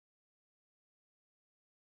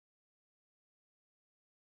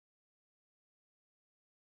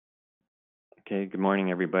Okay, good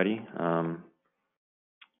morning, everybody.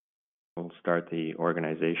 We'll start the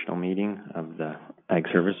organizational meeting of the Ag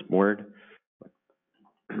Service Board.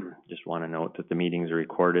 Just want to note that the meetings are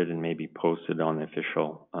recorded and may be posted on the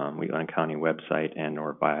official Wheatland County website and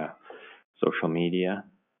or via social media.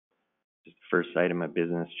 Just the first item of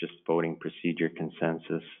business, just voting procedure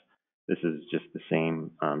consensus. This is just the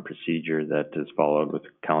same procedure that is followed with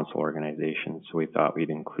council organizations, so we thought we'd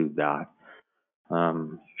include that.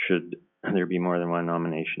 Should there be more than one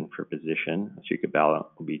nomination for position, a secret ballot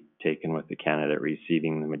will be taken with the candidate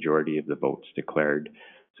receiving the majority of the votes declared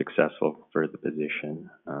successful for the position.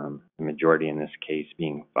 The majority in this case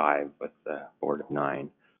being 5 with the board of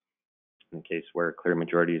 9. In the case where a clear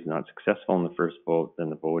majority is not successful in the first vote,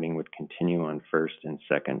 then the voting would continue on first and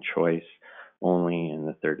second choice only, and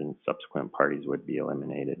the third and subsequent parties would be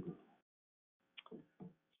eliminated.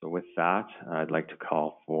 So with that, I'd like to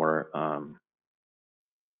call for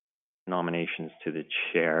nominations to the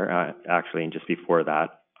chair. Actually, and just before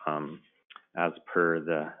that, as per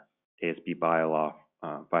the ASB bylaw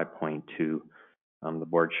 5.2, the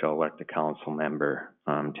board shall elect a council member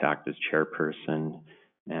to act as chairperson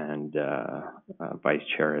and vice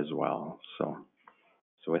chair as well. So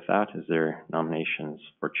with that, is there nominations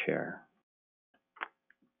for chair?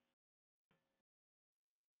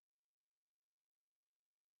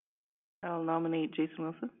 I'll nominate Jason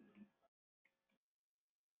Wilson.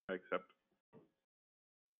 I accept.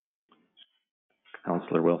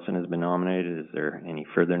 Councillor Wilson has been nominated. Is there any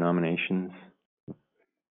further nominations?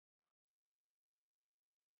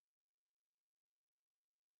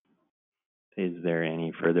 Is there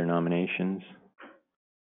any further nominations?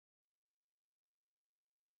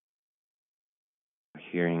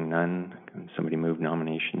 Hearing none, can somebody move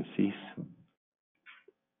nominations cease?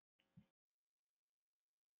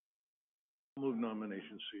 Move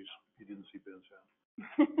nomination cease. You didn't see Ben's hand.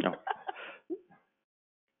 No.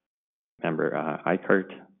 Member Eichert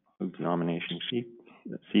moves nomination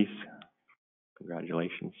cease.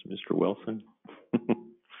 Congratulations, Mr. Wilson.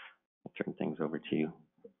 I'll turn things over to you.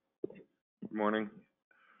 Good morning.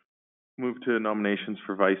 Move to nominations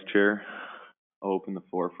for vice chair. I'll open the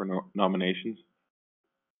floor for nominations.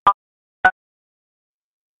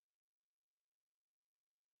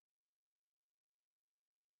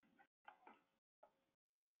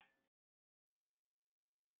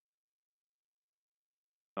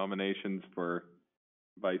 Nominations for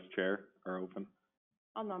vice chair are open.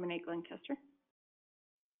 I'll nominate Glenn Kester.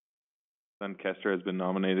 Glenn Kester has been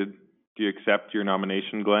nominated. Do you accept your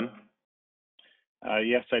nomination, Glenn?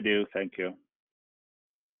 Yes, I do. Thank you.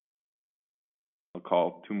 I'll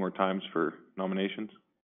call 2 more times for nominations.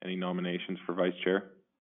 Any nominations for vice chair?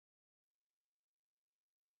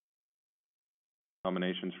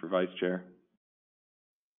 Nominations for vice chair?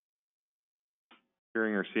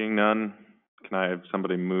 Hearing or seeing none, can I have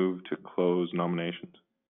somebody move to close nominations?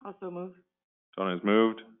 Also move. Donna has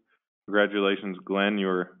moved. Congratulations, Glenn.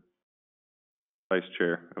 You're vice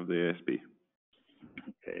chair of the ASB.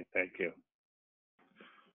 Okay, thank you.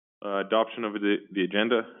 Adoption of the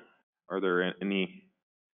agenda. Are there any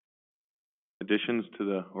additions to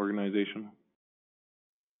the organization?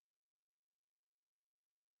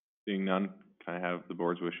 Seeing none, can I have the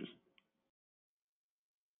board's wishes?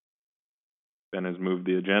 Ben has moved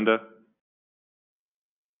the agenda.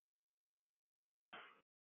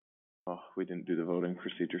 Oh, we didn't do the voting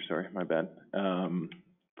procedure, sorry, my bad.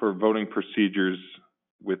 For voting procedures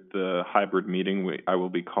with the hybrid meeting, I will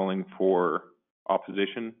be calling for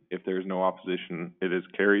opposition. If there is no opposition, it is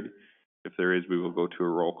carried. If there is, we will go to a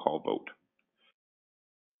roll call vote.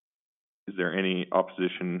 Is there any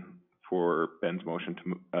opposition for Ben's motion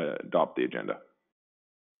to adopt the agenda?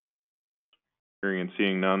 Hearing and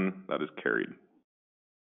seeing none, that is carried.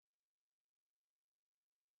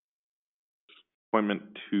 Appointment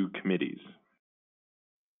to committees.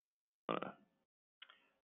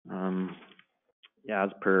 Yeah,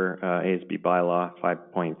 as per ASB bylaw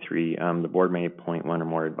 5.3, the board may appoint 1 or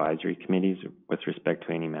more advisory committees with respect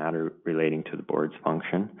to any matter relating to the board's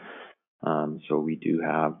function. So we do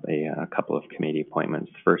have a couple of committee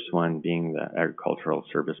appointments. The first one being the Agricultural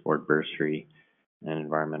Service Board Bursary and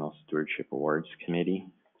Environmental Stewardship Awards Committee.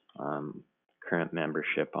 Current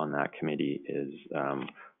membership on that committee is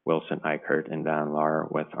Wilson, Eichert, and Van Laar,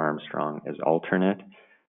 with Armstrong as alternate.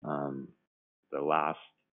 The last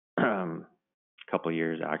couple of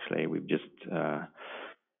years, actually, we've just, I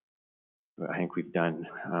think we've done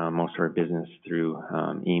most of our business through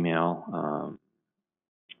email,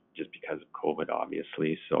 just because of COVID,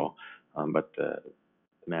 obviously. So, but the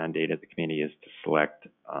mandate of the committee is to select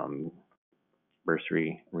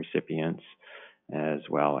bursary recipients as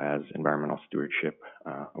well as environmental stewardship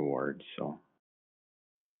awards. So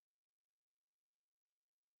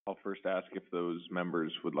I'll first ask if those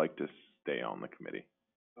members would like to stay on the committee.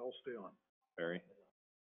 I'll stay on. Barry?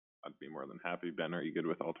 I'd be more than happy. Ben, are you good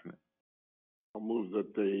with alternate? I'll move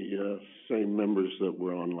that the, same members that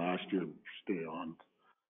were on last year stay on.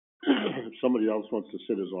 If somebody else wants to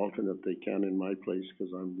sit as alternate, they can in my place,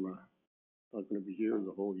 because I'm, not gonna be here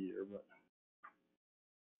the whole year, but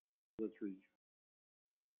the three.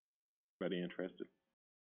 Anybody interested?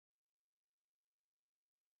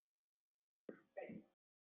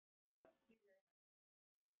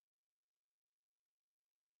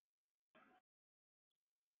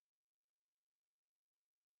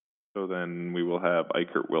 So then we will have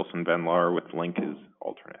Eichert, Wilson, Van Laar with Link as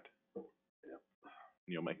alternate.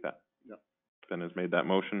 You'll make that? Yep. Ben has made that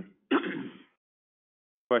motion.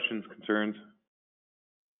 Questions, concerns?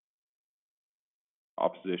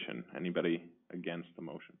 Opposition? Anybody against the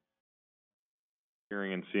motion?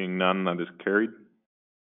 Hearing and seeing none, that is carried.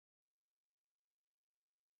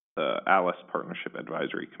 The Alice Partnership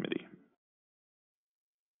Advisory Committee.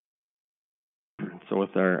 So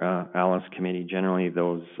with our Alice Committee, generally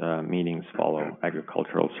those meetings follow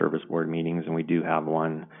Agricultural Service Board meetings, and we do have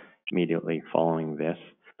one immediately following this.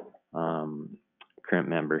 Current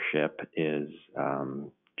membership is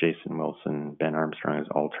Jason Wilson, Ben Armstrong as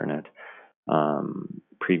alternate.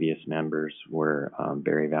 Previous members were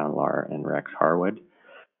Barry Van Laar and Rex Harwood.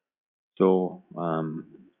 So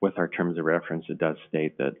with our terms of reference, it does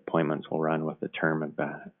state that appointments will run with the term of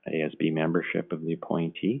the ASB membership of the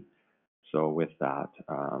appointee. So with that,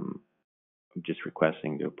 I'm just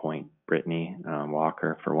requesting to appoint Brittany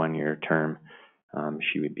Walker for 1-year term.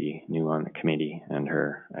 She would be new on the committee, and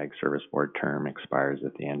her Ag Service Board term expires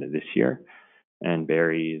at the end of this year. And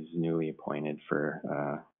Barry is newly appointed for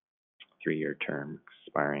a 3-year term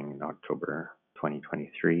expiring in October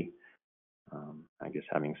 2023. I guess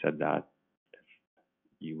having said that, if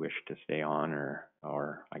you wish to stay on,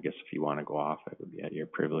 or I guess if you want to go off, it would be at your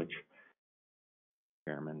privilege,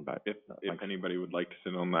 Chairman. But If anybody would like to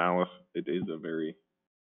sit on the Alice, it is a very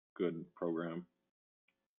good program.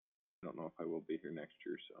 I don't know if I will be here next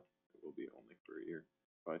year, so it will be only for a year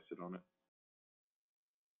if I sit on it.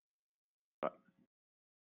 But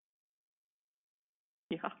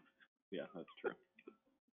Yeah. yeah, that's true.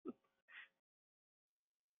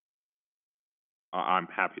 I'm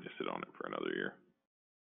happy to sit on it for another year.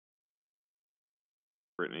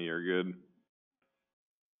 Brittany, you're good.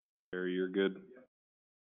 Barry, you're good.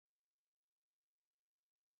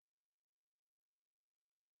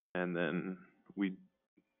 And then we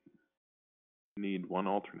need one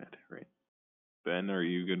alternate, right? Ben, are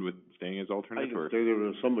you good with staying as I alternate, can or? stay there,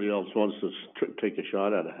 if somebody else wants to take a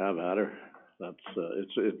shot at it, have at her. That's,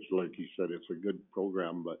 it's like you said, it's a good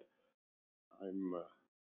program, but I'm,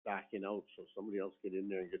 backing out, so somebody else get in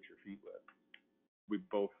there and get your feet wet. We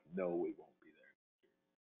both No, we won't be there.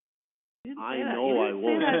 You didn't I say that. know You I didn't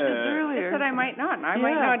won't. say that just I earlier. said I might not, and I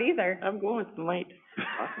might Yeah. not either. I'm going with might.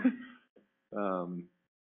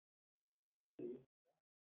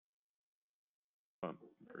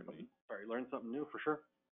 Brittany, Sorry, learn something new for sure.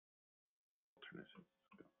 alternate.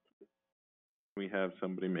 We have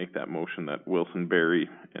somebody make that motion that Wilson, Barry,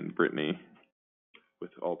 and Brittany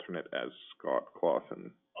with alternate as Scott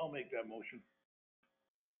Clausen. I'll make that motion.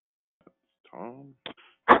 Tom?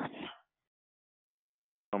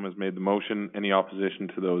 Tom has made the motion. Any opposition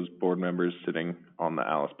to those board members sitting on the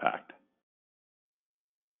Alice Pact?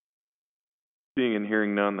 Seeing and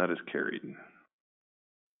hearing none, that is carried.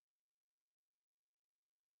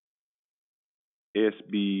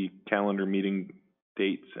 ASB calendar meeting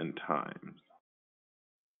dates and times.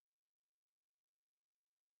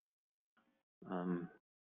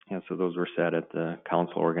 Yeah, so those were set at the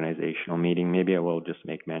council organizational meeting. Maybe I will just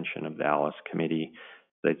make mention of the Alice Committee.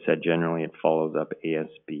 As I said, generally it follows up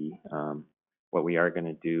ASB. What we are going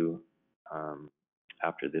to do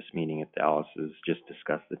after this meeting at the Alice is just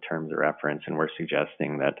discuss the terms of reference, and we're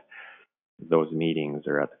suggesting that those meetings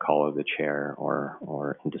are at the call of the chair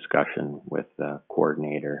or in discussion with the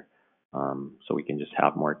coordinator, so we can just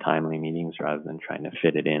have more timely meetings rather than trying to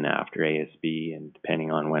fit it in after ASB and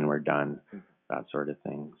depending on when we're done, that sort of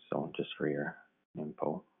thing. So just for your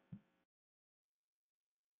info.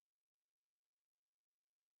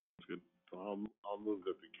 That's good. So I'll move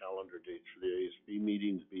that the calendar dates for the ASB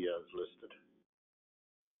meetings be as listed.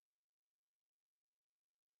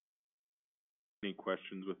 Any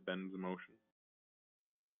questions with Ben's motion?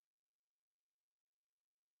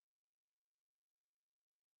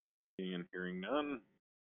 Seeing and hearing none.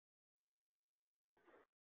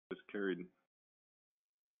 Is carried.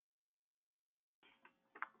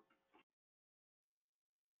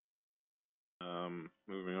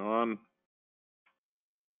 Moving on.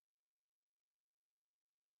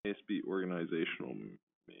 ASB organizational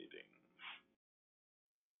meeting.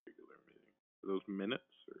 Regular meeting. Are those minutes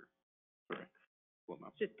or, sorry, pull them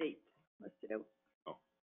up. Just dates listed out. Oh.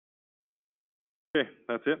 Okay,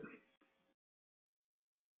 that's it.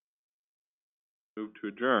 Move to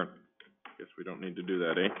adjourn. Guess we don't need to do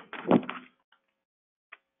that, eh?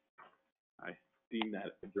 I deem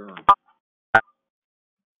that adjourned.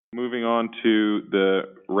 Moving on to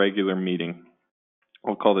the regular meeting.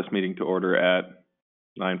 I'll call this meeting to order at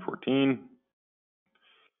 9:14.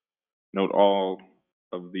 Note all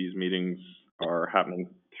of these meetings are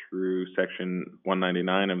happening through section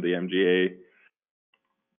 199 of the MGA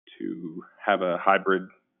to have a hybrid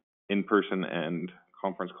in-person and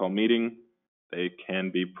conference call meeting. They can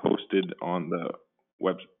be posted on the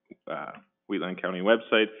Wheatland County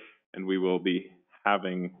website, and we will be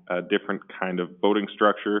having a different kind of voting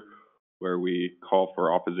structure where we call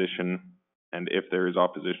for opposition, and if there is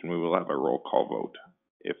opposition, we will have a roll call vote.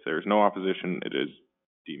 If there's no opposition, it is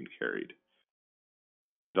deemed carried.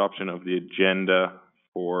 Adoption of the agenda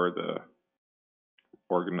for the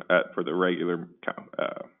regular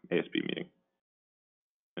ASB meeting.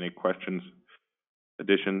 Any questions,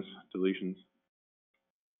 additions, deletions?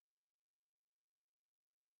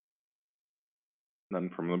 None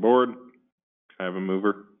from the board. Can I have a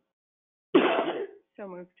mover? So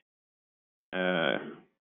moved.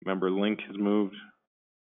 Member Link has moved.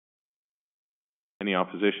 Any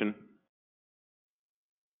opposition?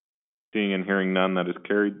 Seeing and hearing none, that is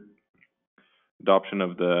carried. Adoption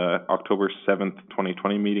of the October 7th,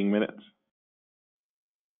 2020 meeting minutes.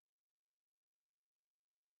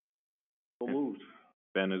 So moved.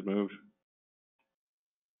 Ben has moved.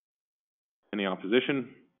 Any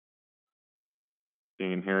opposition?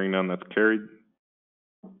 Seeing and hearing none, that's carried.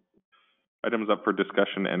 Items up for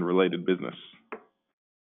discussion and related business.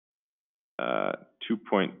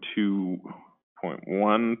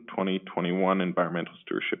 2.2.1, 2021 Environmental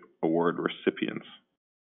Stewardship Award recipients.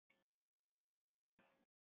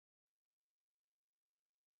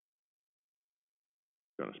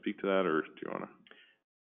 Do you want to speak to that, or do you want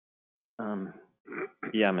to?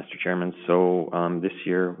 Yeah, Mr. Chairman. So this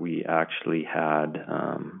year we actually had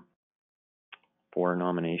 4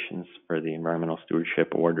 nominations for the Environmental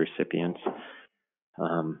Stewardship Award recipients.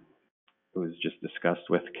 It was just discussed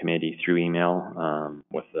with the committee through email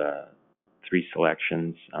with 3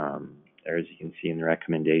 selections. There, as you can see in the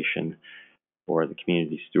recommendation, for the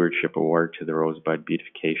Community Stewardship Award to the Rosebud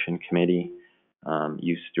Beautification Committee,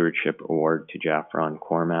 Youth Stewardship Award to Jaffron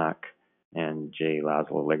Cormack, and J.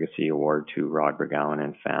 Laszlo Legacy Award to Rod Bergowan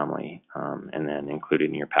and family. And then included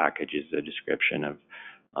in your package is a description of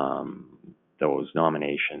those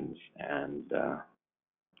nominations and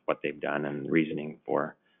what they've done and the reasoning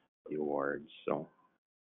for the awards. So,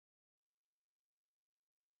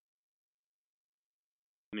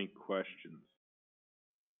 Any questions?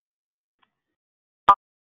 I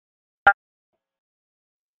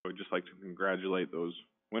would just like to congratulate those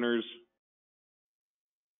winners.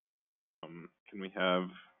 Can we have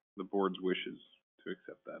the board's wishes to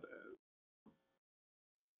accept that as?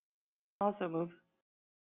 Also move.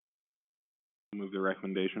 Move the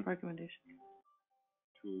recommendation Recommendation.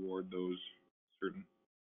 to award those certain.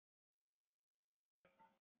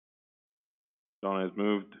 Donna has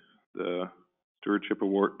moved the stewardship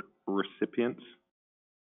award recipients.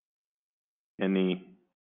 Any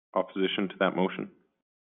opposition to that motion?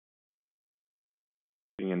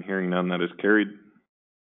 Seeing and hearing none, that is carried.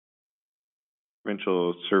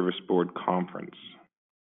 Provincial Service Board Conference.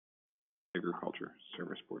 Agriculture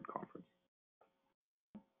Service Board Conference.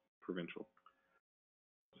 Provincial.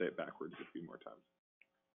 Say it backwards a few more times.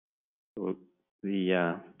 so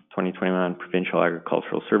the 2021 Provincial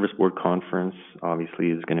Agricultural Service Board Conference obviously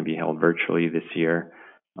is going to be held virtually this year.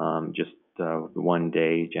 Just one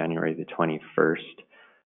day, January the 21st.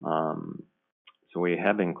 So we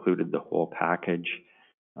have included the whole package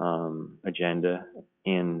agenda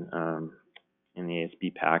in the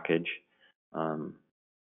ASB package.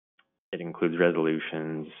 It includes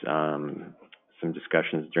resolutions, some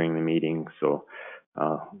discussions during the meeting, so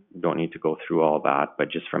don't need to go through all that, but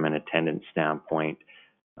just from an attendance standpoint,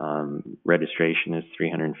 registration is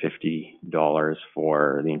 $350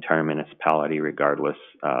 for the entire municipality, regardless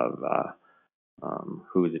of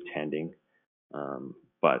who is attending.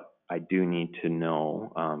 But I do need to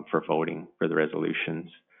know for voting for the resolutions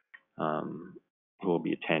who will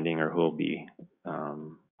be attending or who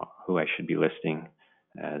I should be listing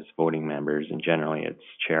as voting members, and generally it's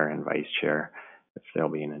chair and vice chair if they'll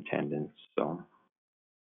be in attendance. So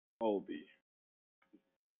I'll be.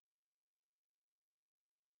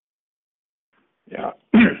 Yeah.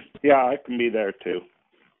 Yeah, I can be there too.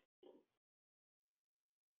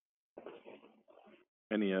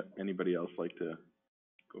 Anybody else like to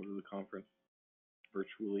go to the conference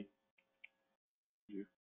virtually?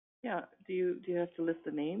 Yeah, do you have to list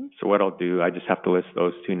the names? So what I'll do, I just have to list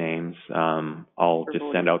those two names. I'll For just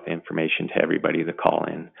voting. send out the information to everybody, the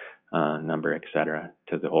call-in, number, et cetera,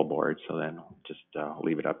 to the whole board. So then I'll just,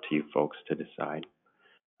 leave it up to you folks to decide.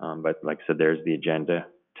 But like I said, there's the agenda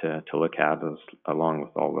to look at, those, along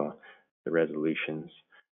with all the resolutions.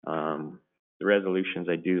 The resolutions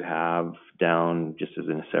I do have down just as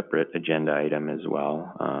a separate agenda item as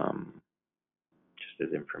well, just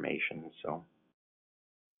as information, so.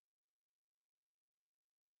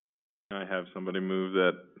 I have somebody move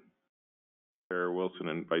that Chair Wilson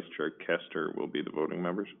and Vice Chair Kester will be the voting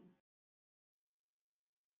members.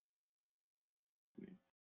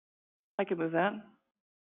 I could move that.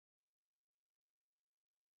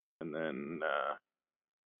 And then,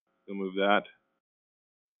 you'll move that.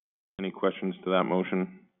 Any questions to that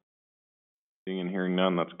motion? Seeing and hearing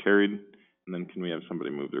none, that's carried. And then can we have somebody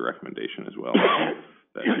move the recommendation as well?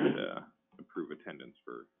 That would, approve attendance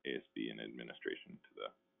for ASB and administration to the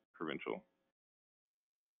provincial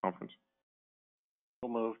conference. So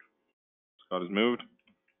moved. Scott has moved.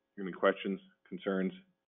 Any questions, concerns?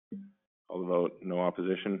 Call the vote, no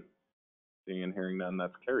opposition. Seeing and hearing none,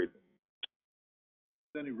 that's carried.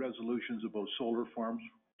 Any resolutions about solar farms,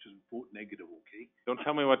 just vote negative, okay? Don't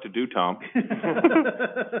tell me what to do, Tom.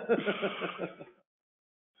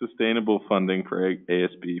 Sustainable funding for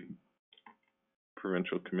ASB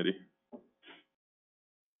Provincial Committee.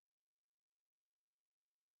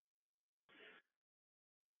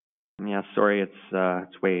 Yeah, sorry,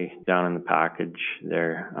 it's way down in the package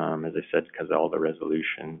there, as I said, because of all the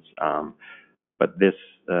resolutions. But this,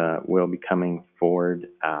 will be coming forward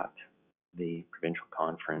at the provincial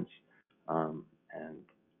conference. And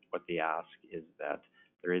what they ask is that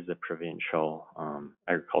there is a provincial,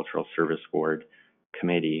 agricultural service board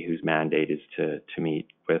committee whose mandate is to meet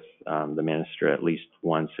with, the minister at least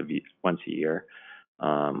once a year.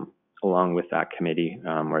 Along with that committee,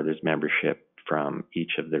 where there's membership from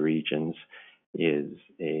each of the regions, is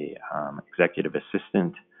a executive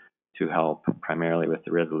assistant to help primarily with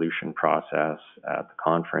the resolution process at the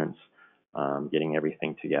conference, getting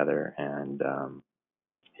everything together and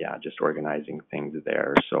just organizing things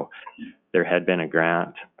there. So there had been a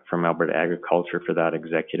grant from Alberta Agriculture for that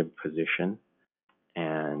executive position,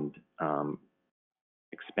 and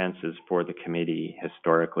expenses for the committee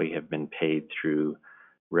historically have been paid through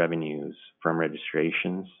revenues from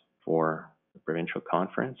registrations for the provincial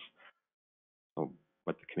conference. So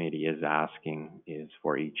what the committee is asking is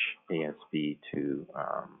for each ASB to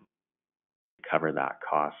cover that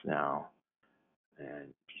cost now. And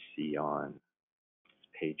you see on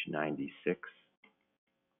page 96,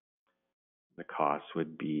 the cost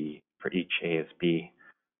would be for each ASB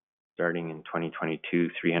starting in 2022,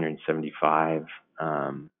 375,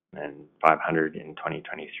 and 500 in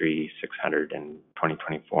 2023, 600 in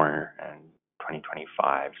 2024, and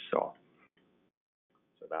 2025. So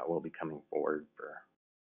that will be coming forward for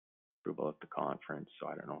approval at the conference. So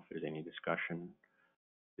I don't know if there's any discussion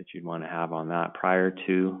that you'd want to have on that prior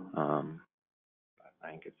to. But I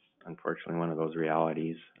think it's unfortunately one of those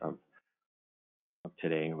realities of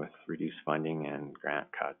today with reduced funding and grant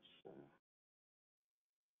cuts.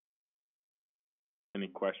 Any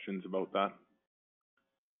questions about that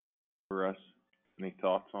for us? Any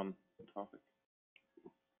thoughts on the topic?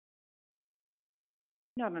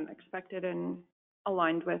 Not unexpected and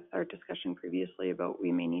aligned with our discussion previously about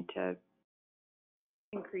we may need to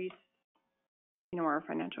increase, our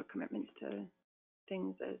financial commitments to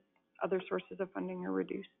things as other sources of funding are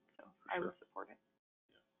reduced. So I will support it.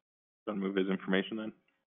 Gonna move his information then.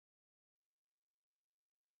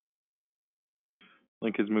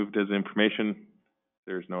 Link has moved his information.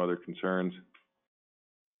 There's no other concerns,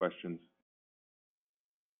 questions.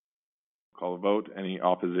 Call a vote. Any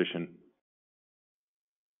opposition?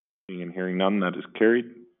 Seeing and hearing none, that is carried.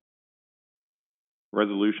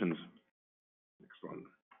 Resolutions. Next one.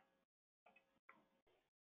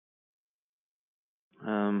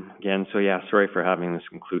 Again, so yeah, sorry for having this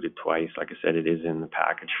included twice. Like I said, it is in the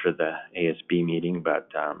package for the ASB meeting, but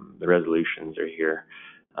the resolutions are here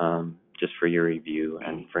just for your review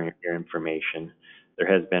and for your information. There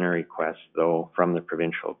has been a request, though, from the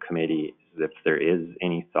provincial committee if there is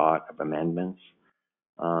any thought of amendments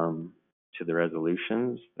to the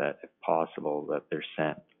resolutions, that if possible, that they're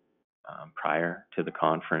sent prior to the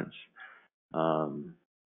conference, and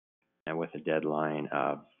with a deadline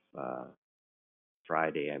of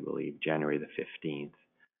Friday, I believe, January the 15th.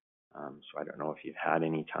 So I don't know if you've had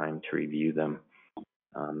any time to review them.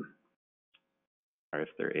 or if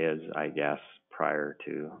there is, I guess, prior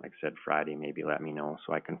to, like I said, Friday, maybe let me know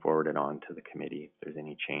so I can forward it on to the committee if there's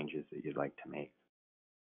any changes that you'd like to make.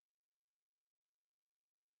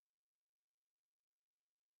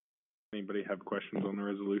 Anybody have questions on the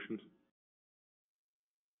resolutions?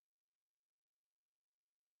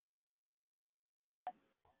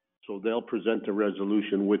 So they'll present a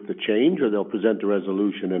resolution with the change, or they'll present a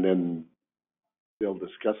resolution and then they'll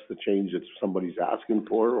discuss the change that somebody's asking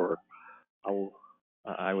for, or how?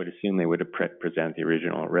 I would assume they would present the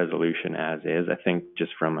original resolution as is. I think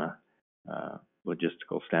just from a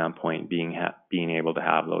logistical standpoint, being able to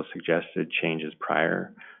have those suggested changes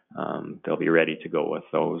prior, they'll be ready to go with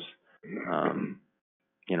those,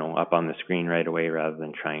 you know, up on the screen right away rather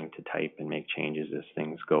than trying to type and make changes as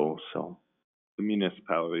things go. So The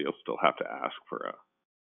municipality will still have to ask for a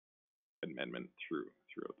amendment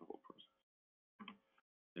throughout the whole process.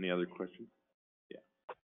 Any other questions?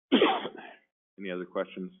 Yeah. Any other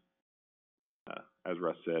questions? As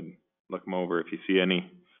Russ said, look them over. If you see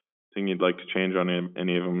anything you'd like to change on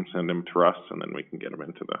any of them, send them to Russ, and then we can get them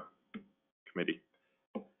into the committee.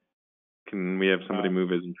 Can we have somebody move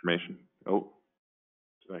his information? Oh,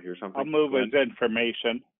 did I hear something? I'll move Glenn? his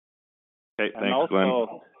information. Okay, And thanks, Glenn.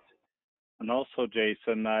 also,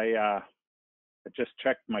 Jason, I just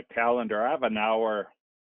checked my calendar. I have an hour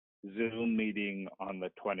Zoom meeting on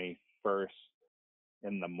the 21st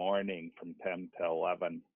in the morning from 10 to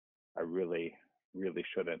 11. I really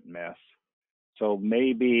shouldn't miss. So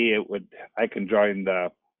maybe I can join the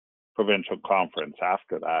provincial conference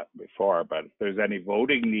after that before, but if there's any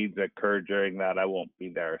voting needs that occur during that, I won't be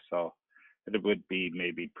there. So it would be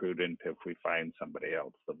maybe prudent if we find somebody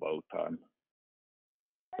else to vote on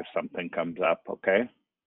if something comes up, okay?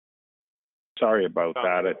 Sorry about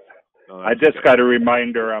that. No, I just got a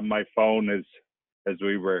reminder on my phone as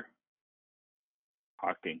we were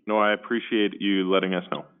talking. No, I appreciate you letting us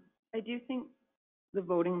know. I do think the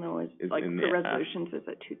voting though is Is like in the the- resolutions is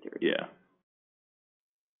at 2:30. Yeah.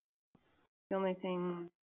 The only thing in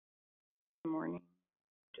the morning,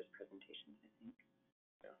 just presentations, I think.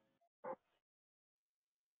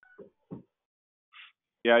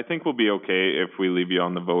 Yeah, I think we'll be okay if we leave you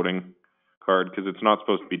on the voting card, because it's not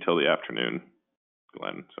supposed to be till the afternoon,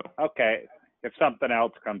 Glenn, so. Okay, if something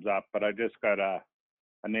else comes up, but I just got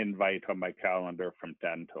an invite on my calendar from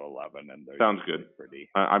 10 to 11, and they're Sounds usually good. pretty.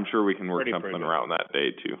 I'm sure we can work Pretty something prudent. around that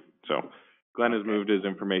day too. So Glenn has Okay. moved his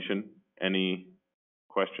information. Any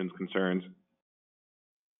questions, concerns?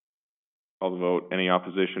 Call the vote. Any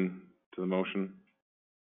opposition to the motion?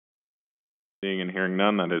 Seeing and hearing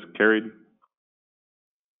none, that is carried.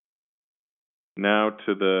 Now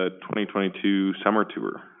to the 2022 summer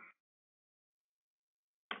tour.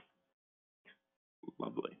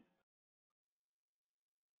 Lovely.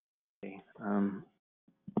 Okay.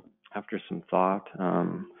 After some thought,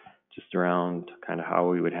 just around kind of how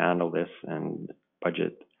we would handle this and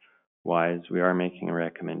budget-wise, we are making a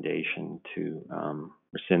recommendation to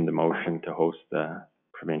rescind the motion to host the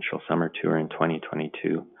provincial summer tour in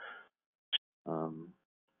 2022.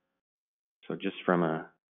 So just from a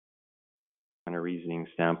kind of reasoning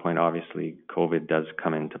standpoint, obviously COVID does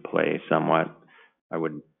come into play somewhat.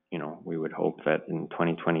 We would hope that in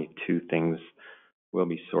 2022 things will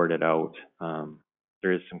be sorted out.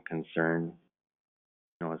 There is some concern,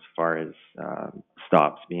 as far as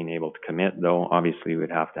stops being able to commit, though. Obviously,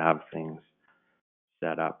 we'd have to have things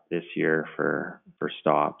set up this year for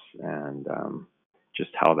stops, and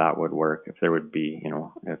just how that would work, if there would be,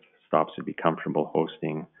 if stops would be comfortable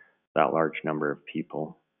hosting that large number of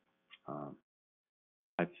people.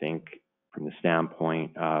 I think from the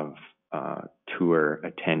standpoint of tour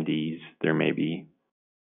attendees, there may be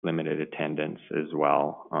limited attendance as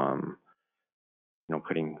well.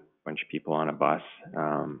 Putting a bunch of people on a bus,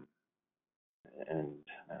 and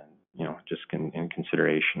just in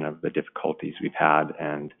consideration of the difficulties we've had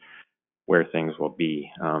and where things will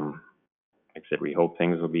be. Like I said, we hope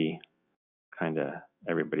things will be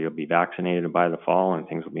everybody will be vaccinated by the fall and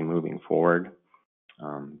things will be moving forward.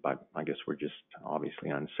 But I guess we're just obviously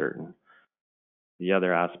uncertain. The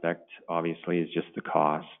other aspect, obviously, is just the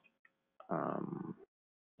cost.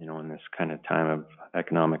 In this kind of time of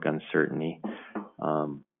economic uncertainty,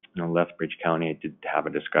 Lethbridge County did have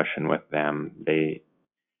a discussion with them. They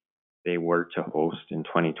were to host in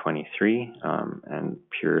 2023, and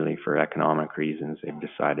purely for economic reasons, they've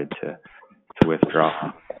decided to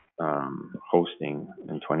withdraw hosting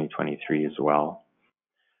in 2023 as well.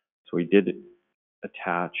 So we did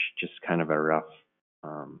attach just kind of a rough,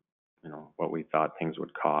 what we thought things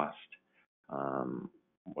would cost,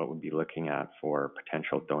 what we'd be looking at for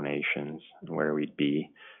potential donations and where we'd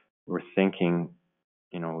be. We're thinking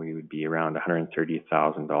we would be around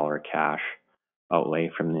 $130,000 cash outlay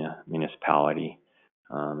from the municipality.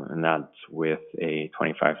 And that's with a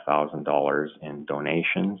 $25,000 in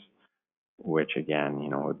donations, which again,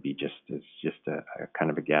 would be it's just a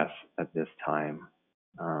kind of a guess at this time.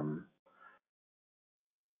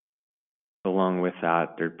 Along with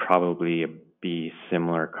that, there'd probably be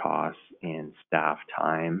similar costs in staff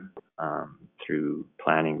time through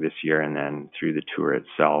planning this year and then through the tour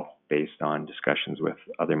itself based on discussions with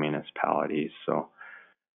other municipalities. So,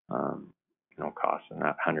 costs in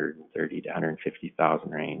that 130 to 150,000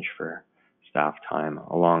 range for staff time,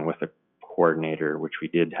 along with a coordinator, which we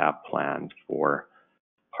did have planned for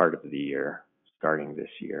part of the year, starting this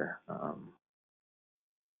year.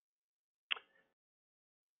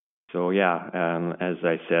 As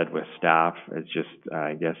I said, with staff, it's just,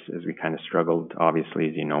 I guess, as we kind of struggled, obviously,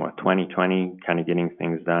 as you know, with 2020, kind of getting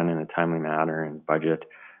things done in a timely manner and budget,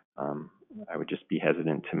 I would just be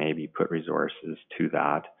hesitant to maybe put resources to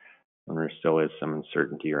that when there still is some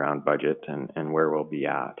uncertainty around budget and where we'll be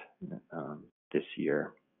at this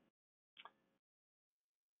year.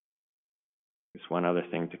 Just one other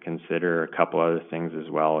thing to consider, a couple other things as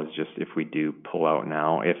well, is just if we do pull out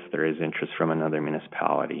now, if there is interest from another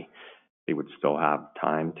municipality, they would still have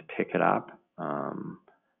time to pick it up. I'm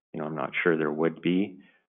not sure there would be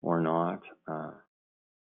or not.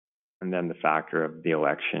 And then the factor of the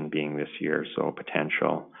election being this year, so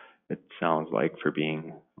potential, it sounds like, for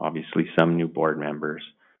being obviously some new board members,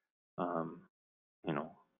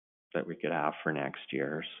 that we could have for next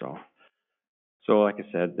year. So like I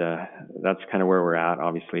said, that's kind of where we're at.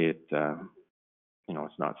 Obviously, it's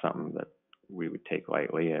not something that we would take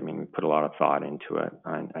lightly. I mean, we put a lot of thought into it.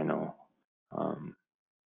 I know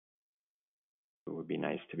it would be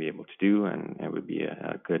nice to be able to do, and it would be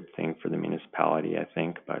a good thing for the municipality, I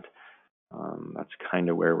think. But that's kind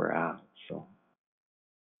of where we're at. So.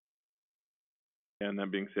 And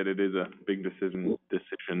that being said, it is a big decision.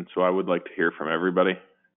 So I would like to hear from everybody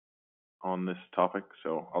on this topic.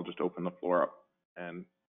 So I'll just open the floor up, and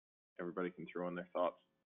everybody can throw in their thoughts.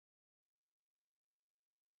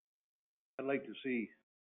 I'd like to see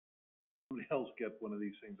somebody else get one of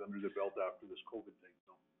these things under their belt after this COVID thing.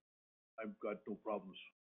 So I've got no problems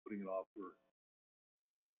putting it off for,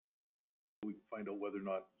 we can find out whether or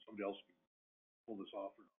not somebody else can pull this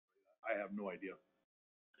off or not. I have no idea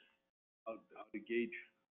how to gauge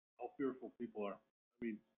how fearful people are. I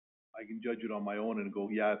mean, I can judge it on my own and go,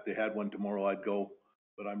 yeah, if they had one tomorrow, I'd go,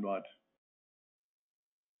 but I'm not.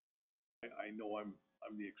 I know I'm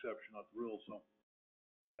the exception, not the rule, so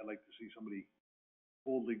I'd like to see somebody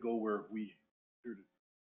boldly go where we here to.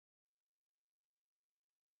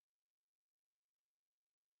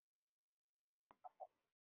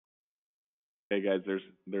 Hey guys,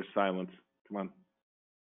 there's silence. Come on,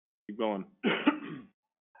 keep going.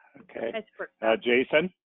 Okay. I support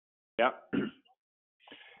Jason? Yeah.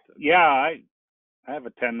 Yeah, I have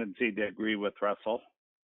a tendency to agree with Russell.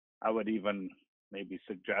 I would even maybe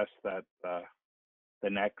suggest that the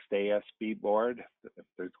next ASB board, if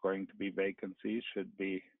there's going to be vacancies, should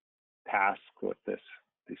be tasked with this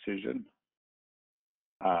decision.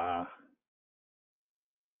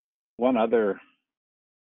 One other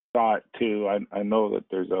thought too, I know that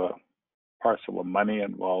there's a parcel of money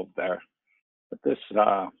involved there, but this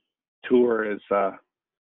tour is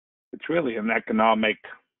it's really an economic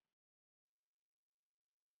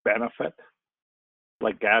benefit,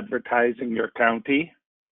 like advertising your county.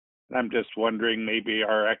 And I'm just wondering, maybe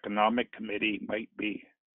our economic committee might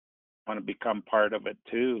want to become part of it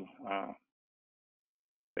too.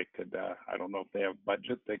 They could, I don't know if they have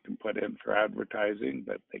budget they can put in for advertising,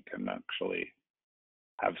 but they can actually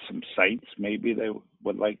have some sites maybe they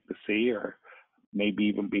would like to see, or maybe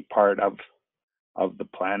even be part of the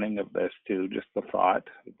planning of this too. Just the thought.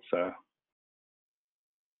 It's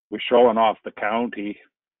we're showing off the county.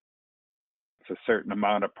 It's a certain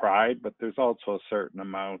amount of pride, but there's also a certain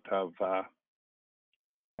amount of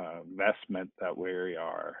investment that we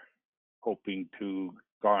are hoping to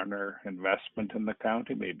garner investment in the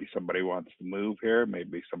county. Maybe somebody wants to move here.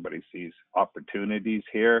 Maybe somebody sees opportunities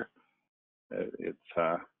here.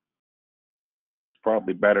 It's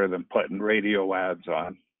probably better than putting radio ads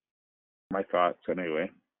on. My thoughts,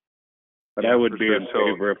 anyway. But Yeah, I would be sure. in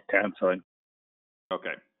favor of canceling.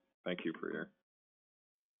 Okay, thank you for your.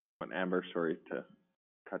 Amber, sorry to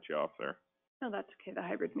cut you off there. No, that's okay. The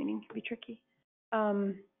hybrid meeting can be tricky.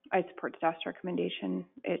 I support staff's recommendation.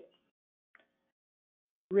 It's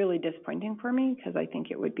really disappointing for me because I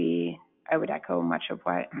think I would echo much of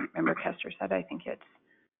what Member Kester said. I think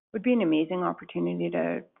would be an amazing opportunity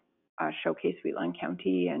to showcase Wheatland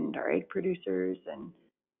County and our egg producers and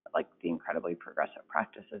like the incredibly progressive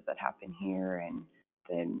practices that happen here and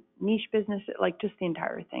the niche business, like just the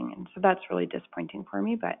entire thing. And so that's really disappointing for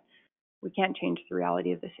me, but we can't change the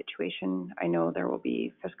reality of the situation. I know there will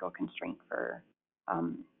be fiscal constraint for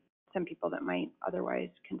some people that might otherwise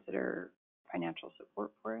consider financial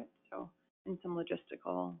support for it. So, and some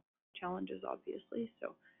logistical challenges, obviously.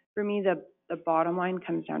 So, for me, the bottom line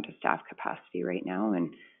comes down to staff capacity right now,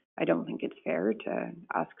 and I don't think it's fair to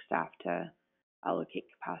ask staff to allocate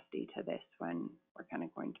capacity to this when we're kind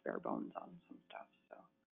of going to bare bones on some stuff.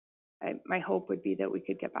 So, my hope would be that we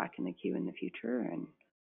could get back in the queue in the future and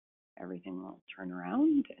everything will turn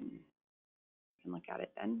around and we can look at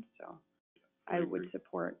it then. So I would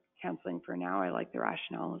support canceling for now. I like the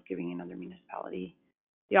rationale of giving another municipality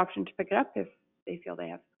the option to pick it up if they feel they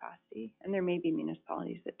have capacity. And there may be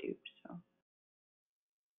municipalities that do, so.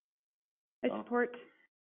 I support.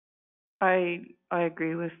 I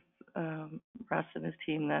agree with Russ and his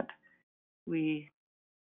team that we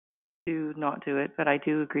do not do it, but I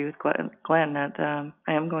do agree with Glenn that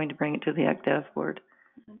I am going to bring it to the ECDEV board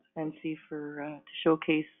and see for to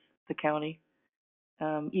showcase the county,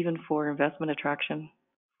 even for investment attraction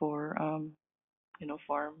for you know,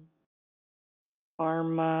 farm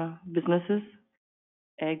businesses,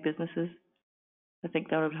 ag businesses. I think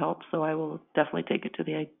that would help, so I will definitely take it to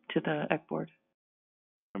the EC board.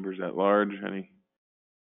 Members at large, any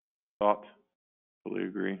thoughts? Fully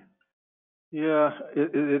agree. Yeah,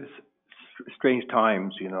 it's strange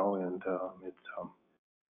times, you know, and,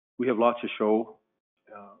 we have lots to show,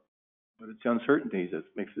 but it's the uncertainties that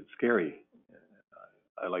makes it scary.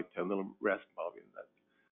 I like to have a little rest, Bobby, and that.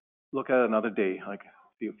 Look at it another day, like,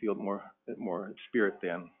 feel more spirit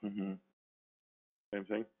then. Mm-hmm. Same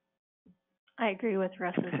thing? I agree with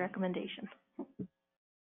Russ's recommendation.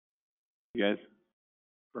 You guys?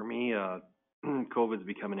 For me, COVID's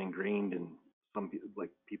becoming ingrained in some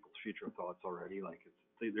people's future thoughts already. Like,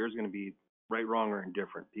 there's going to be right, wrong, or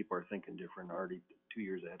indifferent. People are thinking different already 2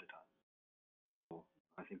 years ahead of time. So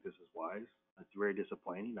I think this is wise. It's very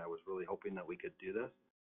disappointing. I was really hoping that we could do this,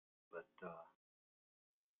 but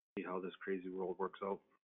see how this crazy world works out.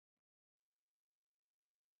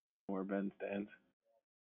 More Ben stands.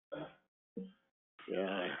 Yeah,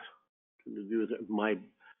 I can agree with it. My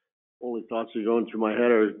only thoughts are going through my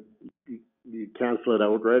head are, you cancel it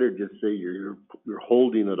outright or just say you're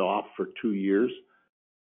holding it off for 2 years?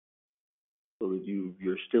 So that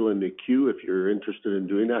you're still in the queue if you're interested in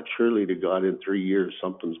doing that. Surely to God, in 3 years,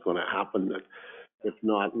 something's gonna happen that, if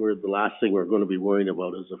not, the last thing we're gonna be worrying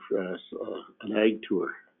about is an ag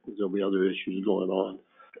tour, because there'll be other issues going on.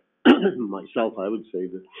 Myself, I would say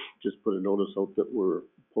that just put a notice out that we're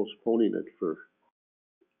postponing it for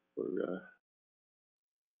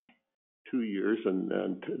 2 years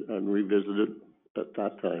and revisit it at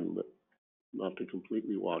that time, but not to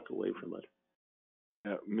completely walk away from it.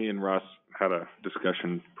 Yeah, me and Russ had a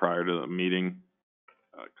discussion prior to the meeting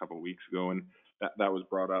a couple of weeks ago, and that was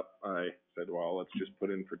brought up. I said, well, let's just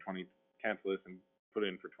cancel this and put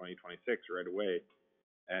in for 2026 right away,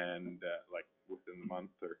 and like within the month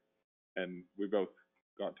and we both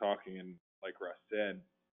got talking, and like Russ said,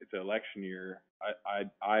 it's an election year.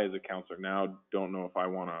 I as a counselor now don't know if I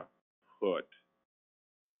want to put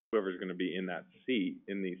whoever's going to be in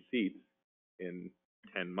these seats in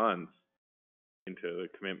 10 months into the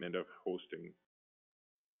commitment of hosting.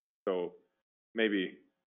 So maybe,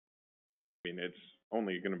 I mean, it's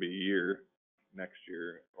only going to be a year next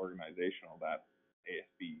year organizational that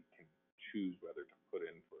ASB can choose whether to put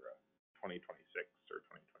in for a 2026 or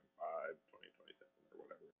 2025, 2027 or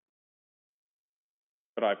whatever.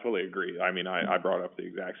 But I fully agree. I mean, I brought up the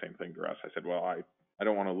exact same thing to Russ. I said, well, I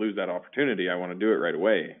don't want to lose that opportunity. I want to do it right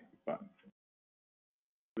away. But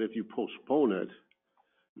if you postpone it,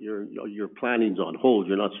 your planning's on hold.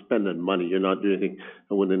 You're not spending money. You're not doing anything.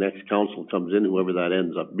 And when the next council comes in, whoever that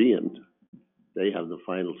ends up being, they have the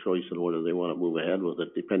final choice on whether they want to move ahead with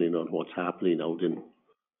it, depending on what's happening out in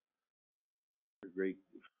the great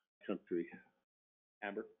country.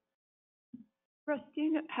 Amber? Russ, do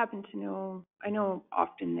you happen to know, I know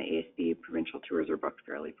often the ASB provincial tours are booked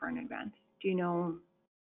fairly far in advance. Do you know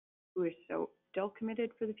who is still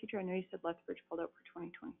committed for the future? I know you said Lethbridge pulled out for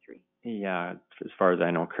 2023. Yeah, as far as I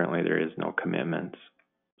know, currently there is no commitments.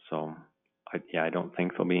 So, I don't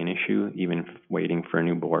think there'll be an issue, even waiting for a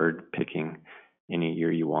new board, picking any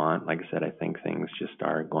year you want. Like I said, I think things just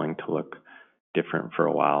are going to look different for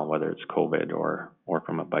a while, whether it's COVID or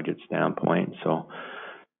from a budget standpoint. So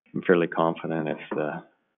I'm fairly confident if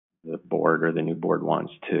the board or the new board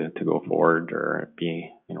wants to go forward or be,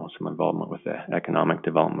 you know, some involvement with the economic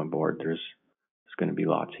development board, there's going to be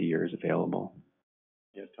lots of years available.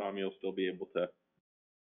 Yeah, Tom, you'll still be able to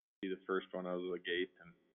be the first one out of the gate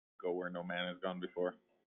and go where no man has gone before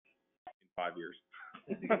in 5 years.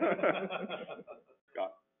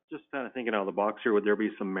 Scott? Just kind of thinking out of the box here, would there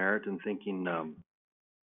be some merit in thinking,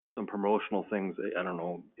 some promotional things? I don't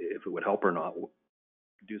know if it would help or not.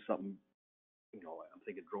 Do something, you know, I'm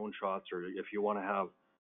thinking drone shots, or if you want to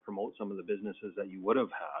promote some of the businesses that you would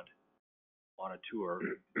have had on a tour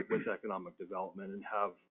with economic development, and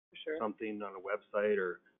have something on a website,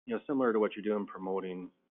 or, you know, similar to what you're doing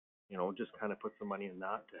promoting, you know, just kind of put some money in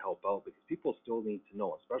that to help out, because people still need to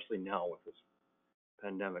know, especially now with this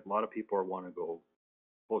pandemic. A lot of people want to go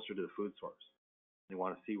closer to the food source. They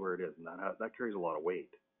want to see where it is, and that carries a lot of weight.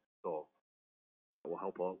 So it will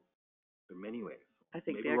help out in many ways. I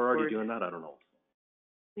think Maybe the we're already ACT doing that, I don't know.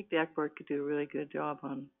 I think the ACT Board could do a really good job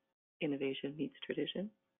on innovation meets tradition.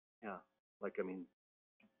 Yeah, like, I mean,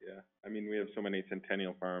 Yeah, I mean, we have so many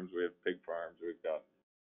centennial farms, we have pig farms, we've got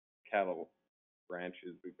cattle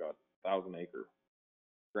ranches, we've got 1,000-acre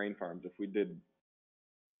grain farms. If we did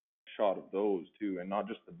a shot of those too, and not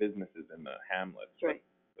just the businesses in the hamlets, Right.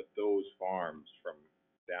 but those farms from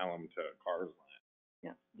Dallam to Carsland,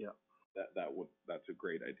 yeah. that's a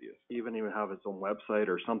great idea. Even have its own website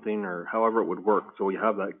or something, or however it would work. So you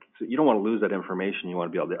have that, so you don't want to lose that information. You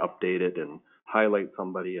want to be able to update it and highlight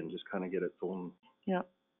somebody and just kind of get its own. Yeah.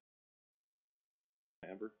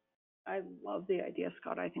 Amber? I love the idea,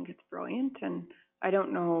 Scott. I think it's brilliant, and I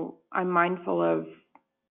don't know, I'm mindful of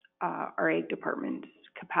our ag department's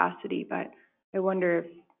capacity, but I wonder if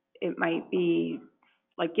it might be,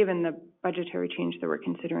 like, given the budgetary change that we're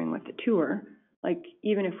considering with the tour, like,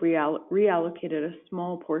 even if we reallocated a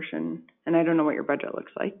small portion, and I don't know what your budget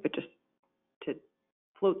looks like, but just to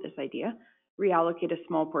float this idea, reallocate a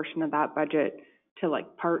small portion of that budget to,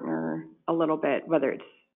 like, partner a little bit, whether it's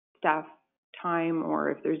staff time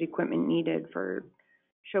or if there's equipment needed for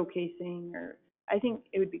showcasing, or I think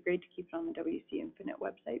it would be great to keep it on the WC Infinite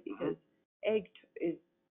website, because ag is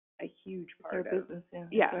a huge part of business, yeah.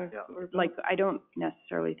 yeah. Yeah. Like, I don't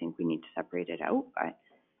necessarily think we need to separate it out, but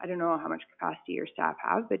I don't know how much capacity your staff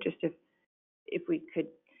have, but just if we could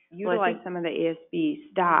utilize some of the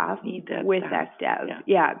ASB staff Need that with staff, XDev,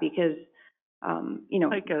 yeah, because, you know,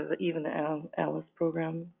 Like, even the Alice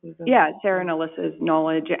program was in. yeah, Sarah and Alyssa's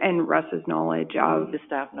knowledge and Russ's knowledge of The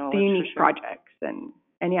staff knowledge, the unique for sure. projects,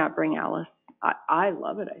 and yeah, bring Alice. I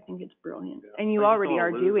love it. I think it's brilliant. And you I just already don't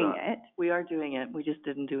are wanna lose doing that. it. We are doing it, we just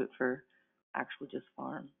didn't do it for actual just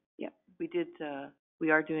farm. Yeah. We did, we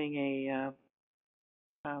are doing a,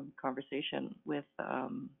 conversation with,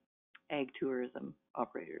 ag tourism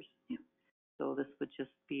operators. Yeah. So this would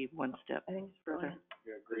just be one step I think it's further. brilliant.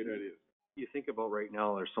 Yeah, great idea. You think about right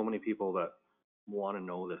now, there's so many people that want to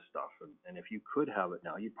know this stuff, and if you could have it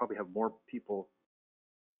now, you'd probably have more people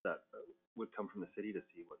that would come from the city to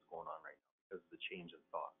see what's going on right now because of the change in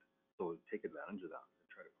thought. So take advantage of that and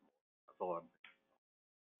try to promote. That's all I'm.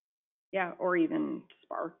 Yeah, or even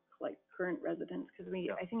spark, like, current residents, because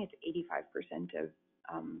Yeah. I think it's 85% of,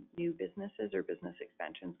 new businesses or business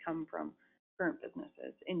expansions come from current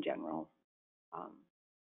businesses in general.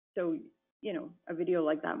 So, you know, a video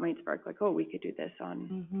like that might spark, like, oh, we could do this on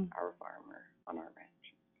Mm-hmm. our farm or on our ranch.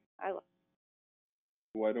 I love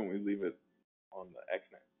Why don't we leave it on the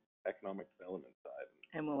economic development side?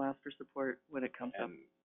 And we'll ask for support when it comes up. And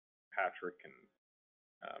Patrick and,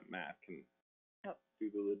 Matt can Yep. do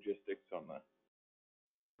the logistics on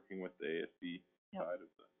working with the ASB Yep. side of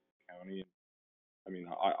the county. I mean,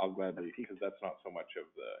 I'll gladly, because that's not so much of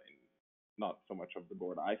the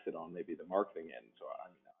board I sit on, maybe the marketing end, so I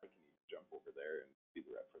mean, I can even jump over there and be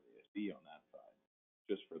the rep for the ASB on that side,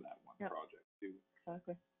 just for that one Yep. project too.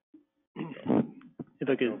 Exactly. If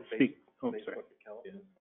I could speak, oh, sorry.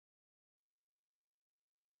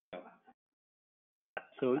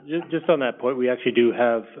 So just on that point, we actually do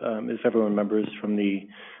have, if everyone remembers from the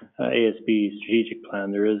ASB strategic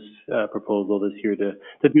plan, there is a proposal this year to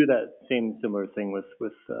do that same similar thing with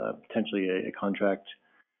potentially a contract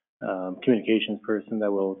communications person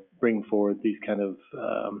that will bring forward these kind of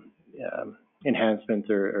enhancements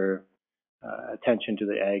or attention to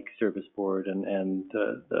the ag service board and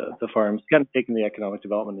the farms, kind of taking the economic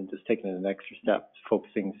development and just taking it an extra step,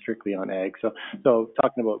 focusing strictly on ag. So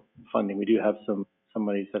talking about funding, we do have some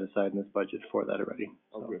money set aside in this budget for that already.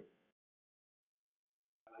 Oh, So. good.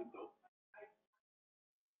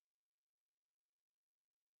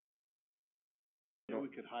 You know, we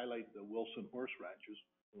could highlight the Wilson horse ranches.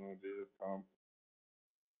 I'll do this, Tom.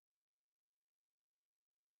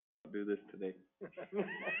 I'll do this today.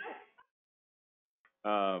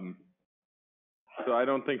 So I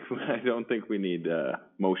don't think we need a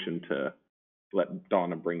motion to let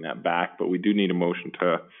Donna bring that back, but we do need a motion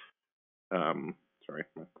to, sorry,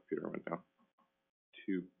 my computer went down.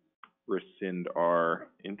 To rescind our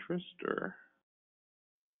interest, or?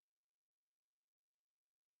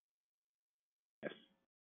 Yes.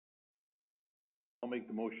 I'll make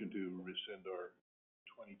the motion to rescind our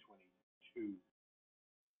 2022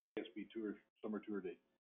 ASB tour, summer tour date.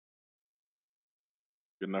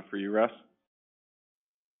 Good enough for you, Russ?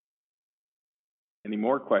 Any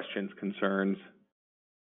more questions, concerns?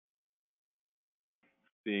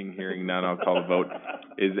 Seeing, hearing none, I'll call a vote.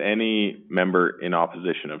 Is any member in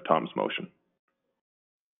opposition of Tom's motion?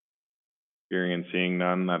 Hearing and seeing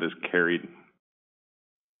none, that is carried.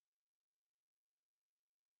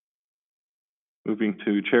 Moving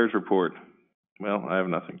to Chair's report. Well, I have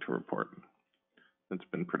nothing to report. It's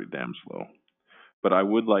been pretty damn slow. But I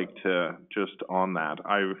would like to, just on that,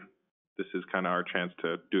 this is kind of our chance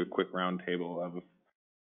to do a quick roundtable of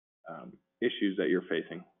issues that you're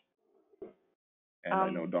facing. And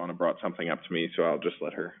I know Donna brought something up to me, so I'll just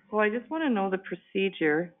let her. Well, I just want to know the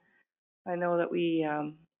procedure. I know that we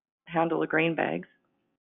handle the grain bags.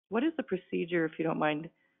 What is the procedure, if you don't mind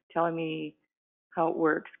telling me how it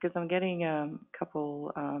works? Because I'm getting a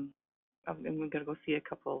couple, I'm going to go see a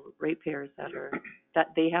couple ratepayers that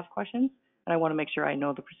they have questions, and I want to make sure I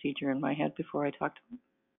know the procedure in my head before I talk to them.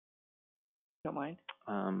 Don't mind.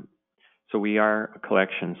 So we are a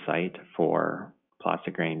collection site for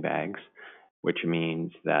plastic grain bags, which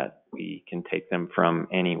means that we can take them from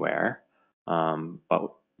anywhere.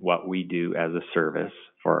 But what we do as a service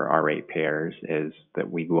for our ratepayers is that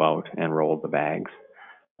we go out and roll the bags.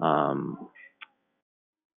 Go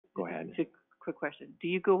ahead. Just a quick question. Do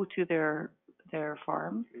you go to their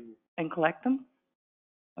farm and collect them?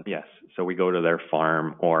 Okay. Yes. So we go to their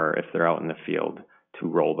farm, or if they're out in the field, to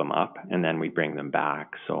roll them up, and then we bring them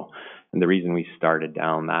back. So, and the reason we started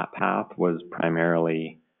down that path was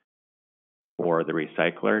primarily for the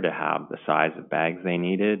recycler to have the size of bags they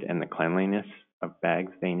needed and the cleanliness of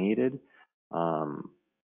bags they needed.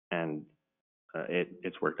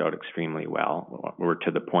 It's worked out extremely well. We're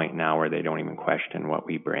to the point now where they don't even question what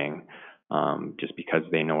we bring, just because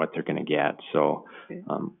they know what they're going to get. So,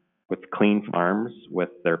 with Clean Farms, with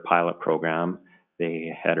their pilot program,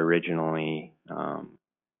 they had originally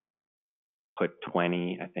put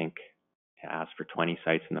 20, I think, asked for 20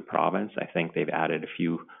 sites in the province. I think they've added a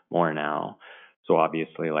few more now. So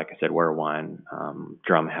obviously, like I said, we're one.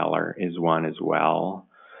 Drumheller is one as well.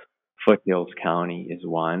 Foothills County is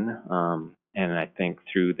one. And I think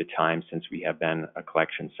through the time since we have been a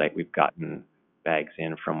collection site, we've gotten bags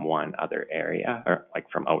in from one other area, or like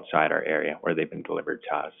from outside our area where they've been delivered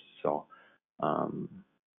to us. So,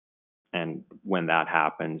 and when that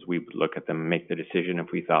happens, we would look at them and make the decision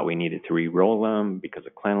if we thought we needed to re-roll them because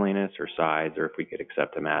of cleanliness or size, or if we could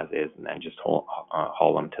accept them as is and then just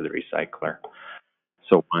haul them to the recycler.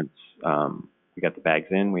 So once we got the bags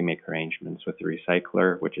in, we make arrangements with the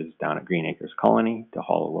recycler, which is down at Green Acres Colony, to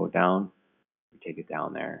haul a load down. We take it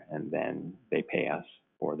down there, and then they pay us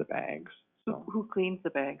for the bags. So Who cleans the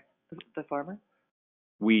bags? The farmer?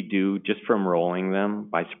 we do, just from rolling them,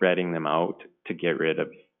 by spreading them out to get rid of,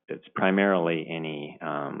 it's primarily any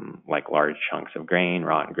like large chunks of grain,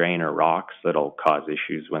 rotten grain, or rocks that'll cause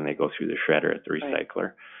issues when they go through the shredder at the recycler.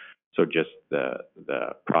 Right. So just the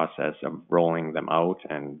process of rolling them out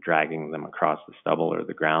and dragging them across the stubble or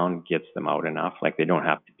the ground gets them out enough. Like, they don't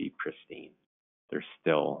have to be pristine. They're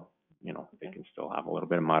still, they can still have a little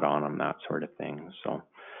bit of mud on them, that sort of thing. So,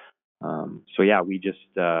 yeah, we just,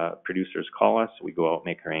 producers call us, we go out,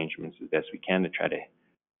 make arrangements as best we can to try to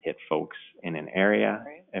hit folks in an area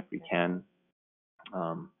if we can.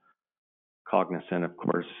 Cognizant, of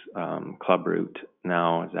course, Club Route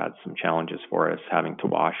now has had some challenges for us, having to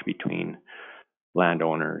wash between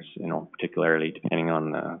landowners, particularly depending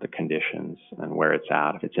on the conditions and where it's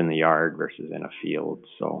at, if it's in the yard versus in a field.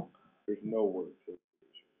 So there's no word to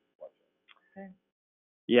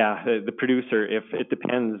yeah, the producer, if it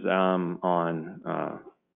depends on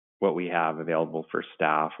what we have available for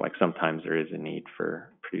staff. Like, sometimes there is a need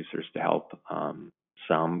for producers to help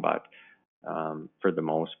some, but for the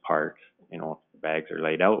most part, if the bags are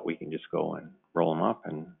laid out, we can just go and roll them up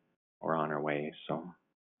and we're on our way. So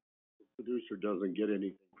the producer doesn't get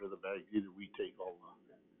anything for the bags either. We take all of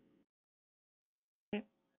them. Okay.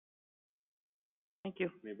 Thank you.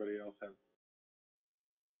 Anybody else have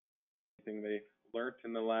anything they learned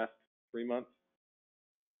in the last 3 months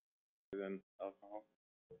other than alcohol?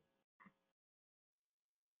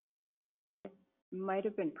 Might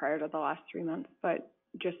have been prior to the last 3 months, but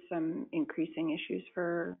just some increasing issues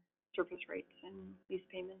for surface rates and lease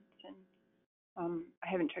payments. And I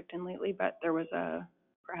haven't checked in lately, but there was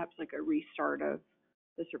perhaps like a restart of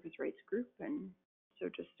the surface rates group, and So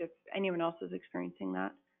just if anyone else is experiencing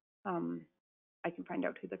that, I can find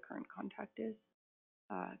out who the current contact is.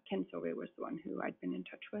 Ken Sobe was the one who I'd been in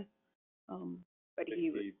touch with. But he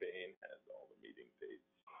was. Bain has all the meeting dates.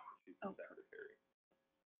 She's the Oh, secretary.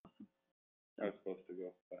 awesome. I was supposed to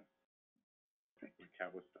go, but my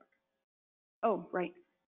cat was stuck. Oh, right.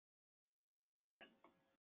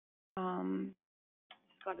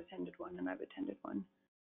 Scott attended one and I've attended one.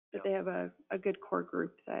 But they have a good core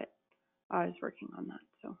group that is working on that.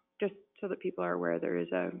 So just so that people are aware, there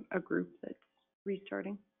is a group that's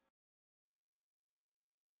restarting.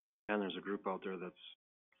 And there's a group out there that's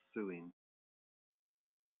suing.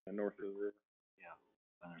 North of the river. Yeah,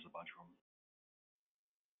 and there's a bunch of them.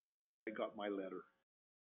 I got my letter.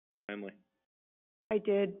 Finally. I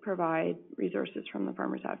did provide resources from the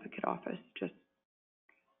Farmers Advocate Office, just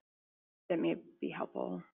that may be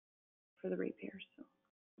helpful for the ratepayers. So.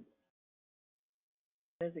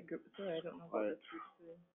 There's a group, sorry, I don't know what it's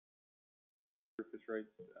Surface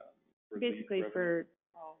rights, for basically lease revenue.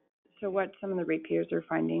 so what some of the ratepayers are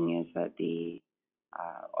finding is that the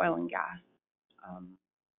oil and gas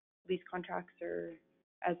lease contracts are,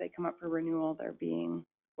 as they come up for renewal, they're being,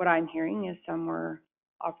 what I'm hearing is some were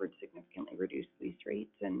offered significantly reduced lease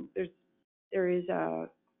rates, and there is a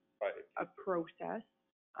process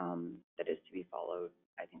that is to be followed.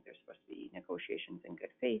 I think there's supposed to be negotiations in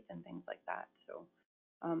good faith and things like that. So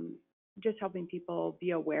just helping people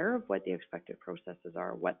be aware of what the expected processes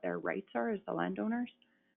are, what their rights are as the landowners,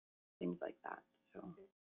 things like that. So.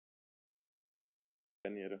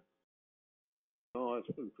 No,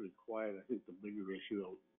 it's been pretty quiet. I think the bigger issue,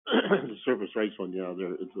 the surface rights one, yeah,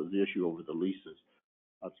 it's the issue over the leases.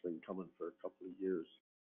 That's been coming for a couple of years.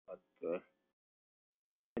 But,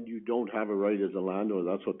 and you don't have a right as a landowner.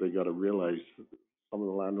 That's what they gotta realize. Some of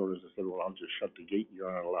the landowners have said, well, I'll just shut the gate and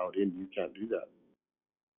you're not allowed in. You can't do that.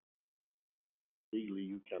 Legally,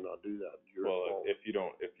 you cannot do that. Well, if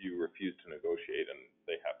you refuse to negotiate and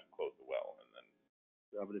they have to close the well and then.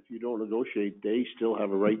 Yeah, but if you don't negotiate, they still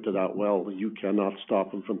have a right to that well. You cannot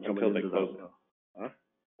stop them from coming Until they into close that it. well. Huh?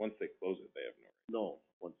 Once they close it, they have no. No,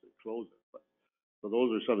 once they close it. But, so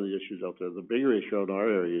those are some of the issues out there. The bigger issue in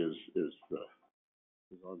our area is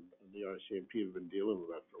on the RCMP have been dealing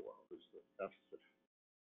with that for a while. Is the deficit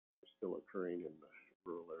is still occurring in the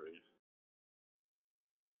rural areas.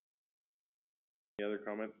 Any other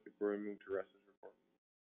comments before we move to Russ's report?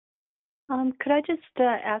 Could I just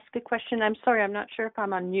ask a question? I'm sorry, I'm not sure if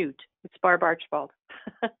I'm on mute. It's Barb Archibald.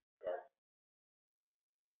 Hi,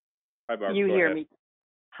 Barb. You Go hear ahead. me?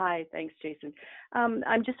 Hi, thanks, Jason.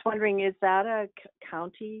 I'm just wondering, is that a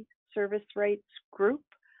county service rights group,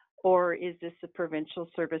 or is this a provincial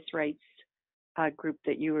service rights group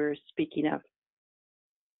that you were speaking of?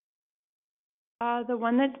 The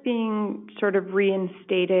one that's being sort of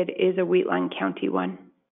reinstated is a Wheatland County one.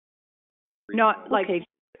 Not like, Okay.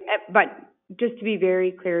 but just to be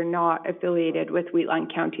very clear, not affiliated with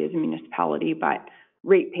Wheatland County as a municipality, but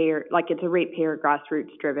ratepayer, like it's a ratepayer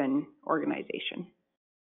grassroots driven organization.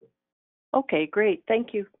 Okay, great.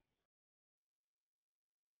 Thank you.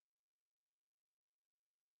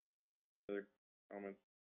 Other comments?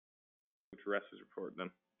 Move to Russ's report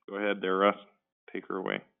then. Go ahead there, Russ. Take her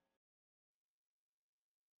away.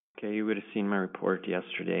 Okay, you would have seen my report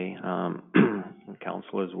yesterday, and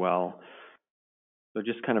council as well. So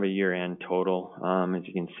just kind of a year-end total, as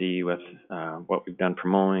you can see with what we've done for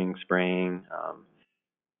mowing, spraying,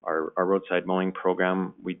 our roadside mowing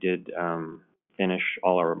program, we did finish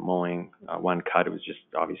all our mowing. One cut, it was just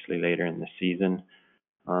obviously later in the season.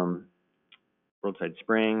 Roadside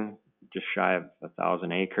spraying, just shy of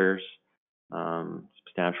 1,000 acres.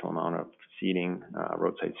 Substantial amount of seeding,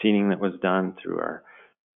 roadside seeding that was done through our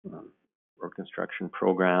road construction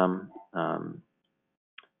program.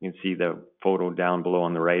 You can see the photo down below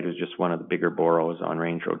on the right is just one of the bigger borrows on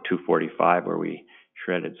Range Road 245 where we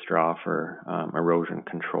shredded straw for erosion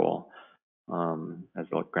control, as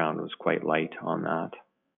the ground was quite light on that.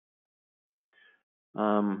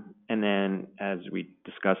 And then as we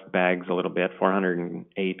discussed bags a little bit,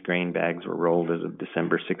 408 grain bags were rolled as of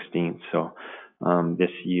December 16th. So this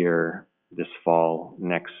year, this fall,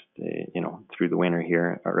 next, through the winter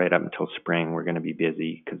here, right up until spring, we're going to be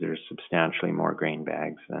busy because there's substantially more grain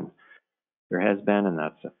bags than there has been, and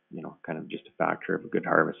that's kind of just a factor of a good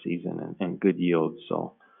harvest season and good yields.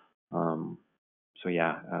 So, as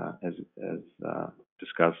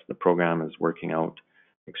discussed, the program is working out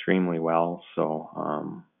extremely well.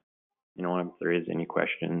 So, if there is any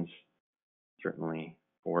questions, certainly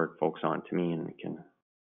forward folks on to me, and we can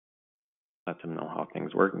let them know how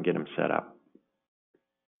things work and get them set up.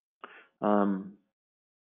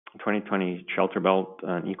 2020 Shelter Belt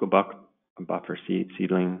and EcoBuck buffer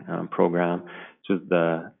seedling, program. This was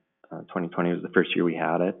the, 2020 was the first year we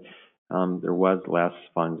had it. There was less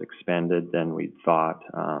funds expended than we'd thought.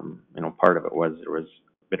 Part of it was there was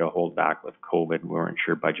a bit of holdback with COVID. We weren't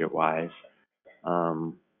sure budget-wise.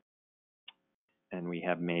 And we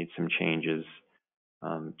have made some changes,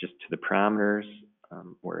 just to the parameters,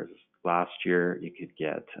 whereas last year you could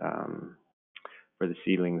get, for the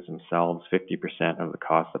seedlings themselves, 50% of the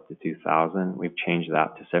cost up to $2,000. We've changed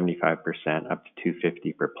that to 75% up to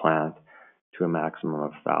 $250 per plant to a maximum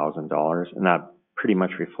of $1,000. And that pretty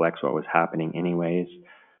much reflects what was happening anyways,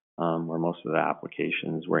 where most of the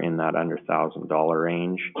applications were in that under $1,000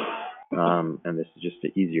 range. And this is just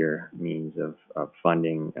an easier means of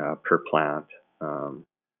funding per plant,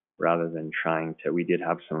 rather than trying to, we did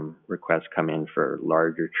have some requests come in for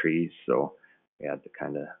larger trees, so we had to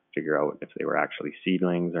kind of figure out if they were actually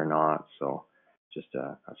seedlings or not. So just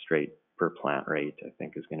a straight per plant rate, I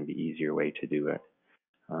think, is going to be easier way to do it.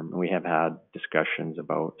 We have had discussions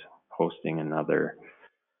about hosting another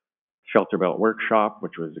shelter belt workshop,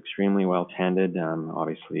 which was extremely well attended.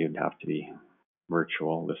 Obviously, it'd have to be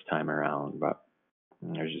virtual this time around, but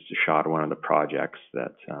there's just a shot of one of the projects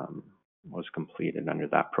that was completed under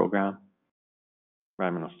that program.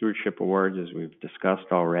 Environmental Stewardship Awards, as we've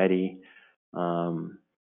discussed already.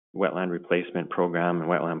 Wetland Replacement Program and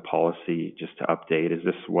Wetland Policy, just to update, as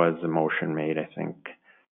this was a motion made, I think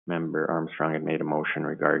Member Armstrong had made a motion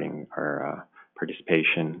regarding our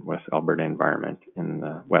participation with Alberta Environment in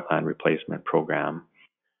the Wetland Replacement Program.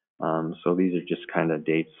 So these are just kind of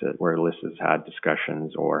dates where Alyssa's had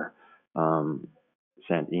discussions or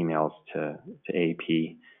sent emails to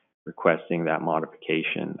AP requesting that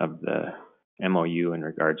modification of the MOU in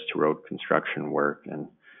regards to road construction work, and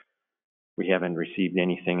we haven't received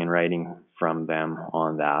anything in writing from them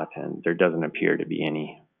on that, and there doesn't appear to be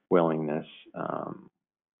any willingness,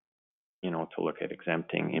 to look at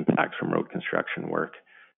exempting impacts from road construction work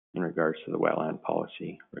in regards to the wetland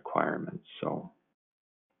policy requirements. So,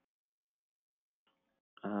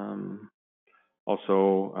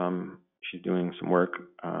 also, she's doing some work,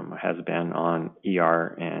 has been on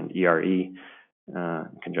ER and ERE in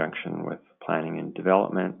conjunction with planning and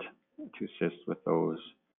development to assist with those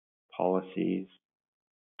policies.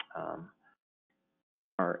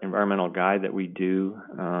 Our environmental guide that we do,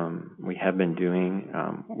 we have been doing,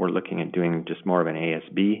 we're looking at doing just more of an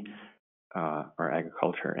ASB, our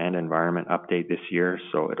agriculture and environment update this year.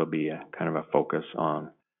 So it'll be a kind of a focus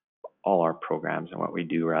on all our programs and what we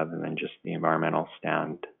do rather than just the environmental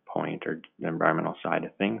standpoint or the environmental side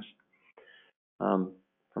of things. From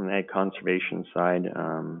the ag conservation side,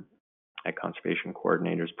 ag conservation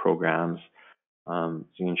coordinators programs,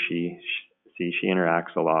 she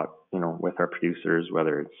interacts a lot, with our producers,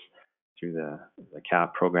 whether it's through the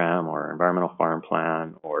CAP program or environmental farm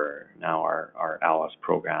plan or now our ALICE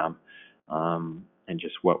program, and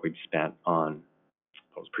just what we've spent on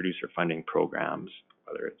those producer funding programs,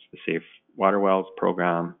 whether it's the Safe Water Wells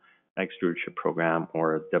program, Ag Stewardship program,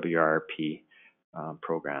 or WRP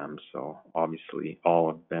programs. So obviously all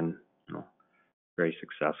have been, very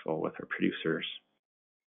successful with our producers.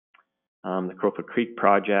 The Crowfoot Creek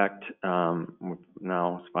project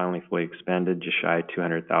now is finally fully expended, just shy of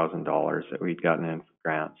 $200,000 that we'd gotten in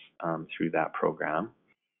grants through that program.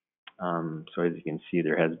 So as you can see,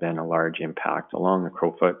 there has been a large impact along the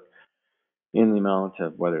Crowfoot in the amount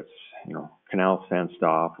of whether it's, canals fenced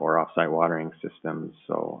off or offsite watering systems.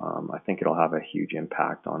 So I think it'll have a huge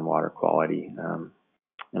impact on water quality.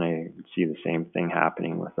 And I see the same thing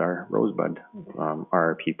happening with our Rosebud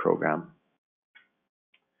RRP program.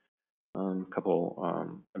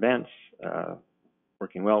 Couple events,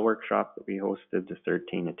 Working Well workshop that we hosted to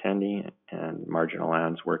 13 attending, and Marginal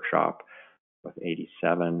Lands workshop with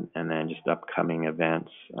 87, and then just upcoming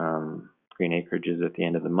events, Green Acreages at the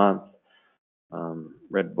end of the month,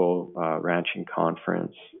 Red Bull Ranching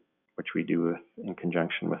Conference, which we do in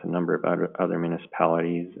conjunction with a number of other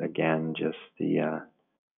municipalities. Again, just the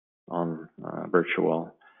on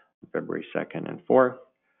virtual February 2nd and 4th.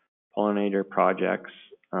 Pollinator projects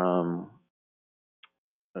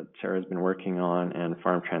that Sarah's been working on, and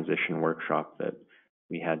farm transition workshop that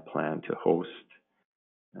we had planned to host.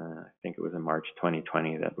 I think it was in March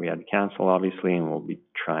 2020 that we had to cancel, obviously, and we'll be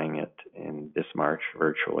trying it in this March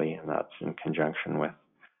virtually, and that's in conjunction with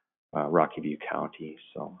Rocky View County.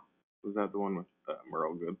 So, was that the one with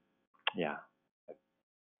Merle Good? Yeah.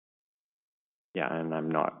 Yeah, and I'm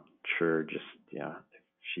not sure if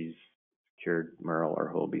she's secured Merle or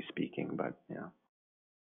who'll be speaking, but yeah.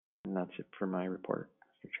 And that's it for my report,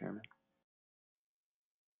 Mr. Chairman.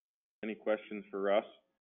 Any questions for Russ?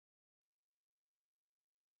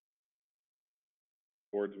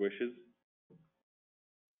 Board's wishes?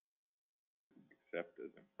 accept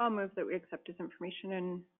as I'll move that we accept his information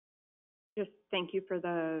and just thank you for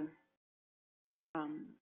the,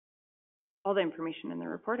 all the information in the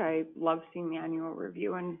report. I love seeing the annual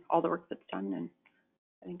review and all the work that's done, and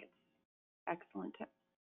I think it's excellent.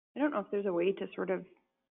 I don't know if there's a way to sort of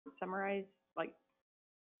summarize, like,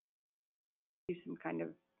 do some kind of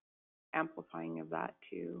amplifying of that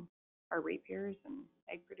to our ratepayers and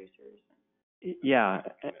egg producers. Yeah,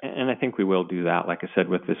 and I think we will do that, like I said,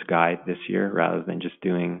 with this guide this year, rather than just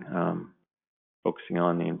doing, focusing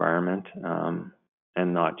on the environment,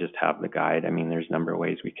 and not just have the guide. I mean, there's a number of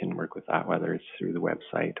ways we can work with that, whether it's through the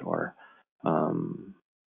website or, through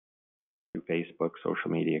Facebook,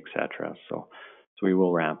 social media, et cetera. So we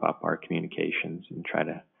will ramp up our communications and try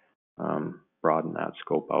to, broaden that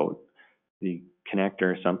scope out. The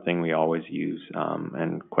connector is something we always use,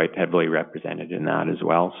 and quite heavily represented in that as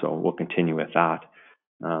well. So we'll continue with that,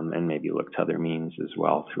 and maybe look to other means as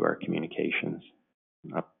well through our communications,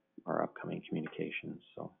 our upcoming communications.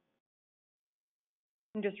 So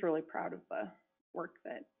I'm just really proud of the work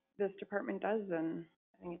that this department does, and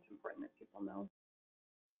I think it's important that people know.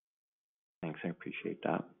 thanks, I appreciate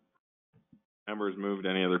that. Members moved.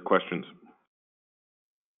 Any other questions?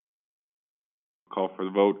 Call for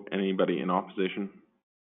the vote. Anybody in opposition?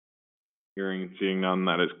 Hearing and seeing none,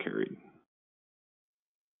 that is carried.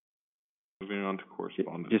 Moving on to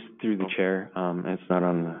correspondence. Just through the chair, it's not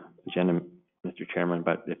on the agenda, Mr. Chairman,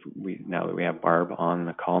 but if we, now that we have Barb on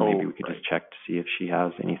the call, maybe we could just check to see if she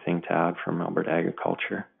has anything to add from Alberta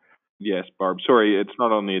Agriculture. Yes, Barb. Sorry, it's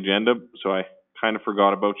not on the agenda, so I kind of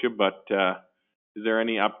forgot about you, but is there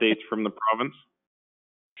any updates from the province?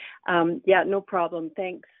 Yeah, no problem.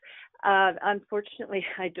 Thanks. Unfortunately,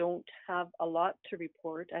 I don't have a lot to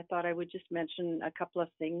report. I thought I would just mention a couple of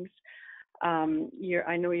things.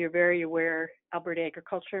 I know you're very aware Alberta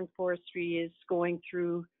Agriculture and Forestry is going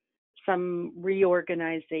through some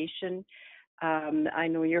reorganization. I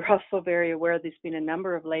know you're also very aware there's been a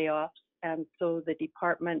number of layoffs, and so the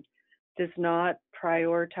department does not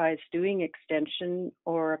prioritize doing extension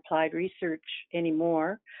or applied research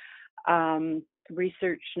anymore.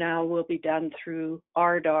 Research now will be done through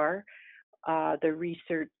RDAR, the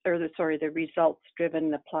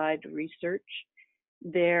results-driven applied research.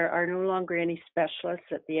 There are no longer any specialists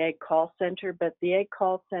at the Ag Call Center, but the Ag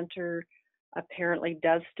Call Center apparently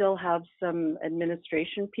does still have some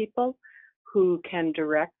administration people who can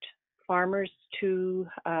direct farmers to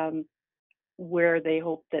where they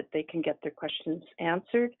hope that they can get their questions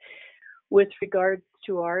answered. With regards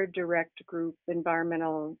to our direct group,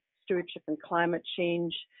 Environmental Stewardship and Climate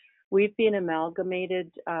Change, we've been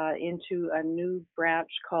amalgamated into a new branch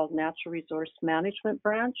called Natural Resource Management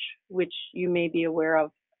Branch, which you may be aware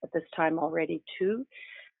of at this time already too.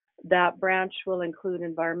 That branch will include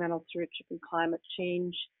environmental stewardship and climate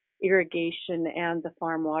change, irrigation, and the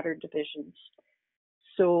farm water divisions.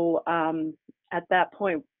 So at that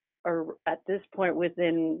point, or at this point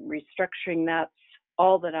within restructuring, that's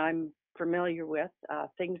all that I'm familiar with.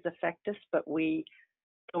 Things affect us, but we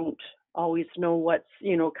don't always know what's,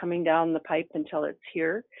 coming down the pipe until it's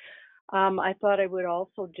here. I thought I would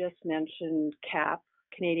also just mention CAP,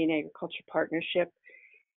 Canadian Agriculture Partnership,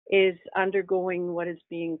 is undergoing what is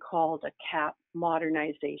being called a CAP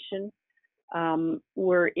modernization.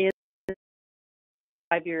 We're in a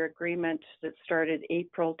 5-year agreement that started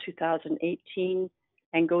April 2018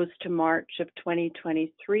 and goes to March of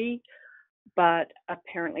 2023, but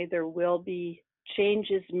apparently there will be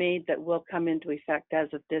changes made that will come into effect as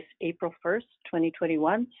of this April 1st,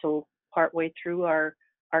 2021, so partway through our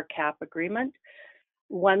CAP agreement.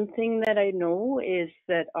 One thing that I know is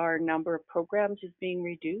that our number of programs is being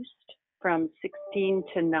reduced from 16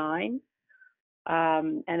 to 9.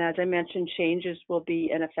 And as I mentioned, changes will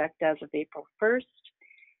be in effect as of April 1st.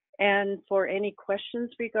 And for any questions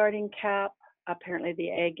regarding CAP, apparently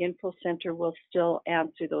the Ag Info Center will still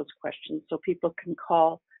answer those questions, so people can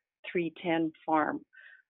call 310 Farm.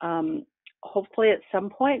 Hopefully at some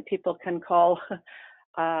point people can call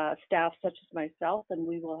staff such as myself and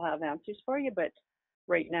we will have answers for you, but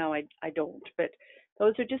right now I don't. But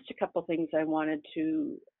those are just a couple things I wanted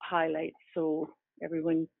to highlight so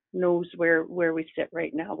everyone knows where we sit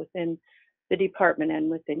right now within the department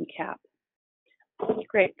and within CAP.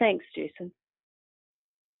 Great, thanks, Jason.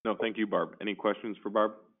 No, thank you, Barb. Any questions for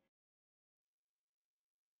Barb?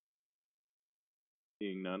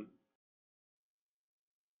 Seeing none.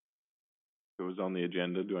 If it was on the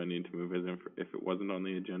agenda, do I need to move his if it wasn't on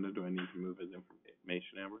the agenda, do I need to move his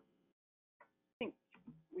information, Amber? I think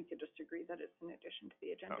we could just agree that it's in addition to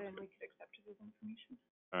the agenda, and we could accept it as information.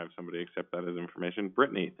 I have somebody accept that as information.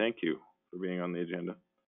 Brittany, thank you for being on the agenda.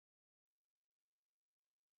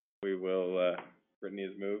 We will Brittany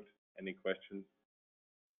has moved. Any questions?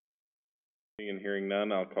 Seeing and hearing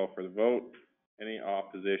none, I'll call for the vote. Any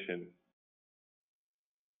opposition?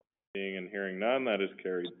 Seeing and hearing none, that is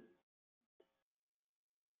carried.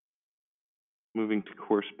 Moving to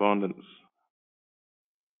correspondence.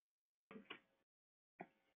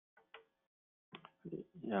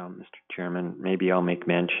 Yeah, Mr. Chairman, maybe I'll make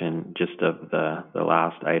mention just of the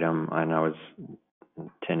last item, and I was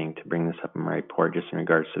intending to bring this up in my report just in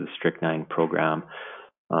regards to the Strychnine program.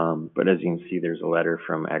 But as you can see, there's a letter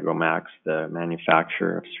from Agromax, the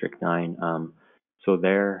manufacturer of Strychnine. So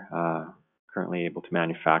they're currently able to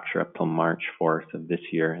manufacture up till March 4th of this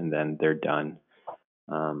year, and then they're done.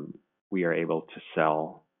 We are able to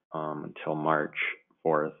sell until March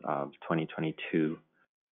 4th of 2022.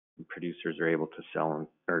 Producers are able to sell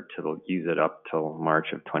or to use it up till March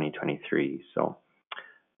of 2023. So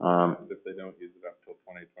If they don't use it up till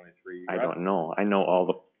 2023? I don't know. I know all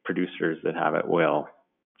the producers that have it will,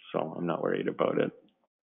 so I'm not worried about it.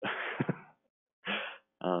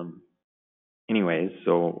 Anyways,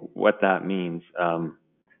 so what that means,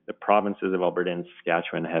 the provinces of Alberta and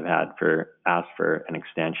Saskatchewan have asked for an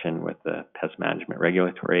extension with the Pest Management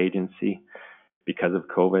Regulatory Agency because of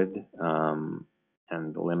COVID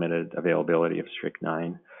and the limited availability of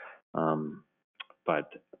strychnine. But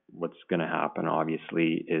what's going to happen,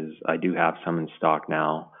 obviously, is I do have some in stock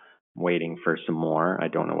now. I'm waiting for some more. I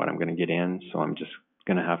don't know what I'm going to get in, so I'm just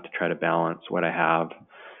going to have to try to balance what I have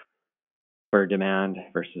for demand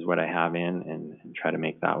versus what I have in and try to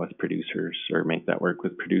make that with producers or make that work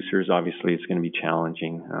with producers. Obviously, it's going to be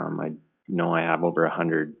challenging. I know I have over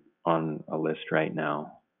 100 on a list right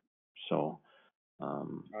now. So,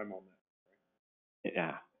 I'm on that.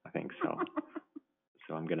 yeah, I think so.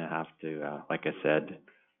 So I'm going to have to, like I said,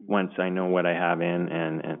 once I know what I have in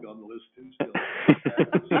and On the list too, still.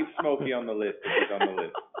 He's Smokey on the list, if he's on the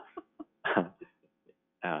list.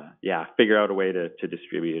 yeah, figure out a way to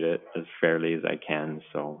distribute it as fairly as I can.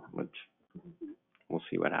 So we'll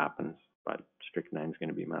see what happens. But strychnine's going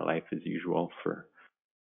to be my life as usual for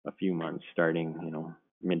a few months, starting,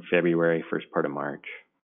 mid-February, first part of March.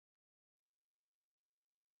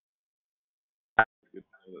 It's good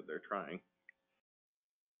to know that they're trying.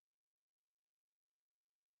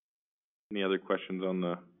 Any other questions on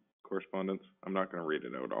the correspondence? I'm not going to read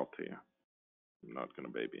it out all to you. I'm not going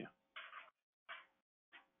to baby you.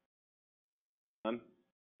 None?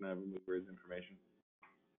 Can I have a mover's information?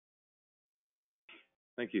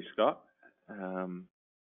 Thank you, Scott.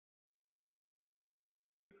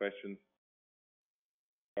 Questions?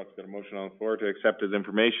 Scott's got a motion on the floor to accept his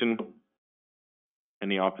information.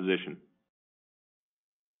 Any opposition?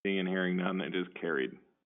 Seeing and hearing none, it is carried.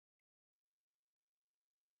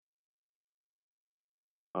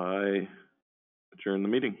 I adjourn the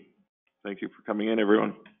meeting. Thank you for coming in,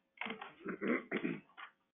 everyone.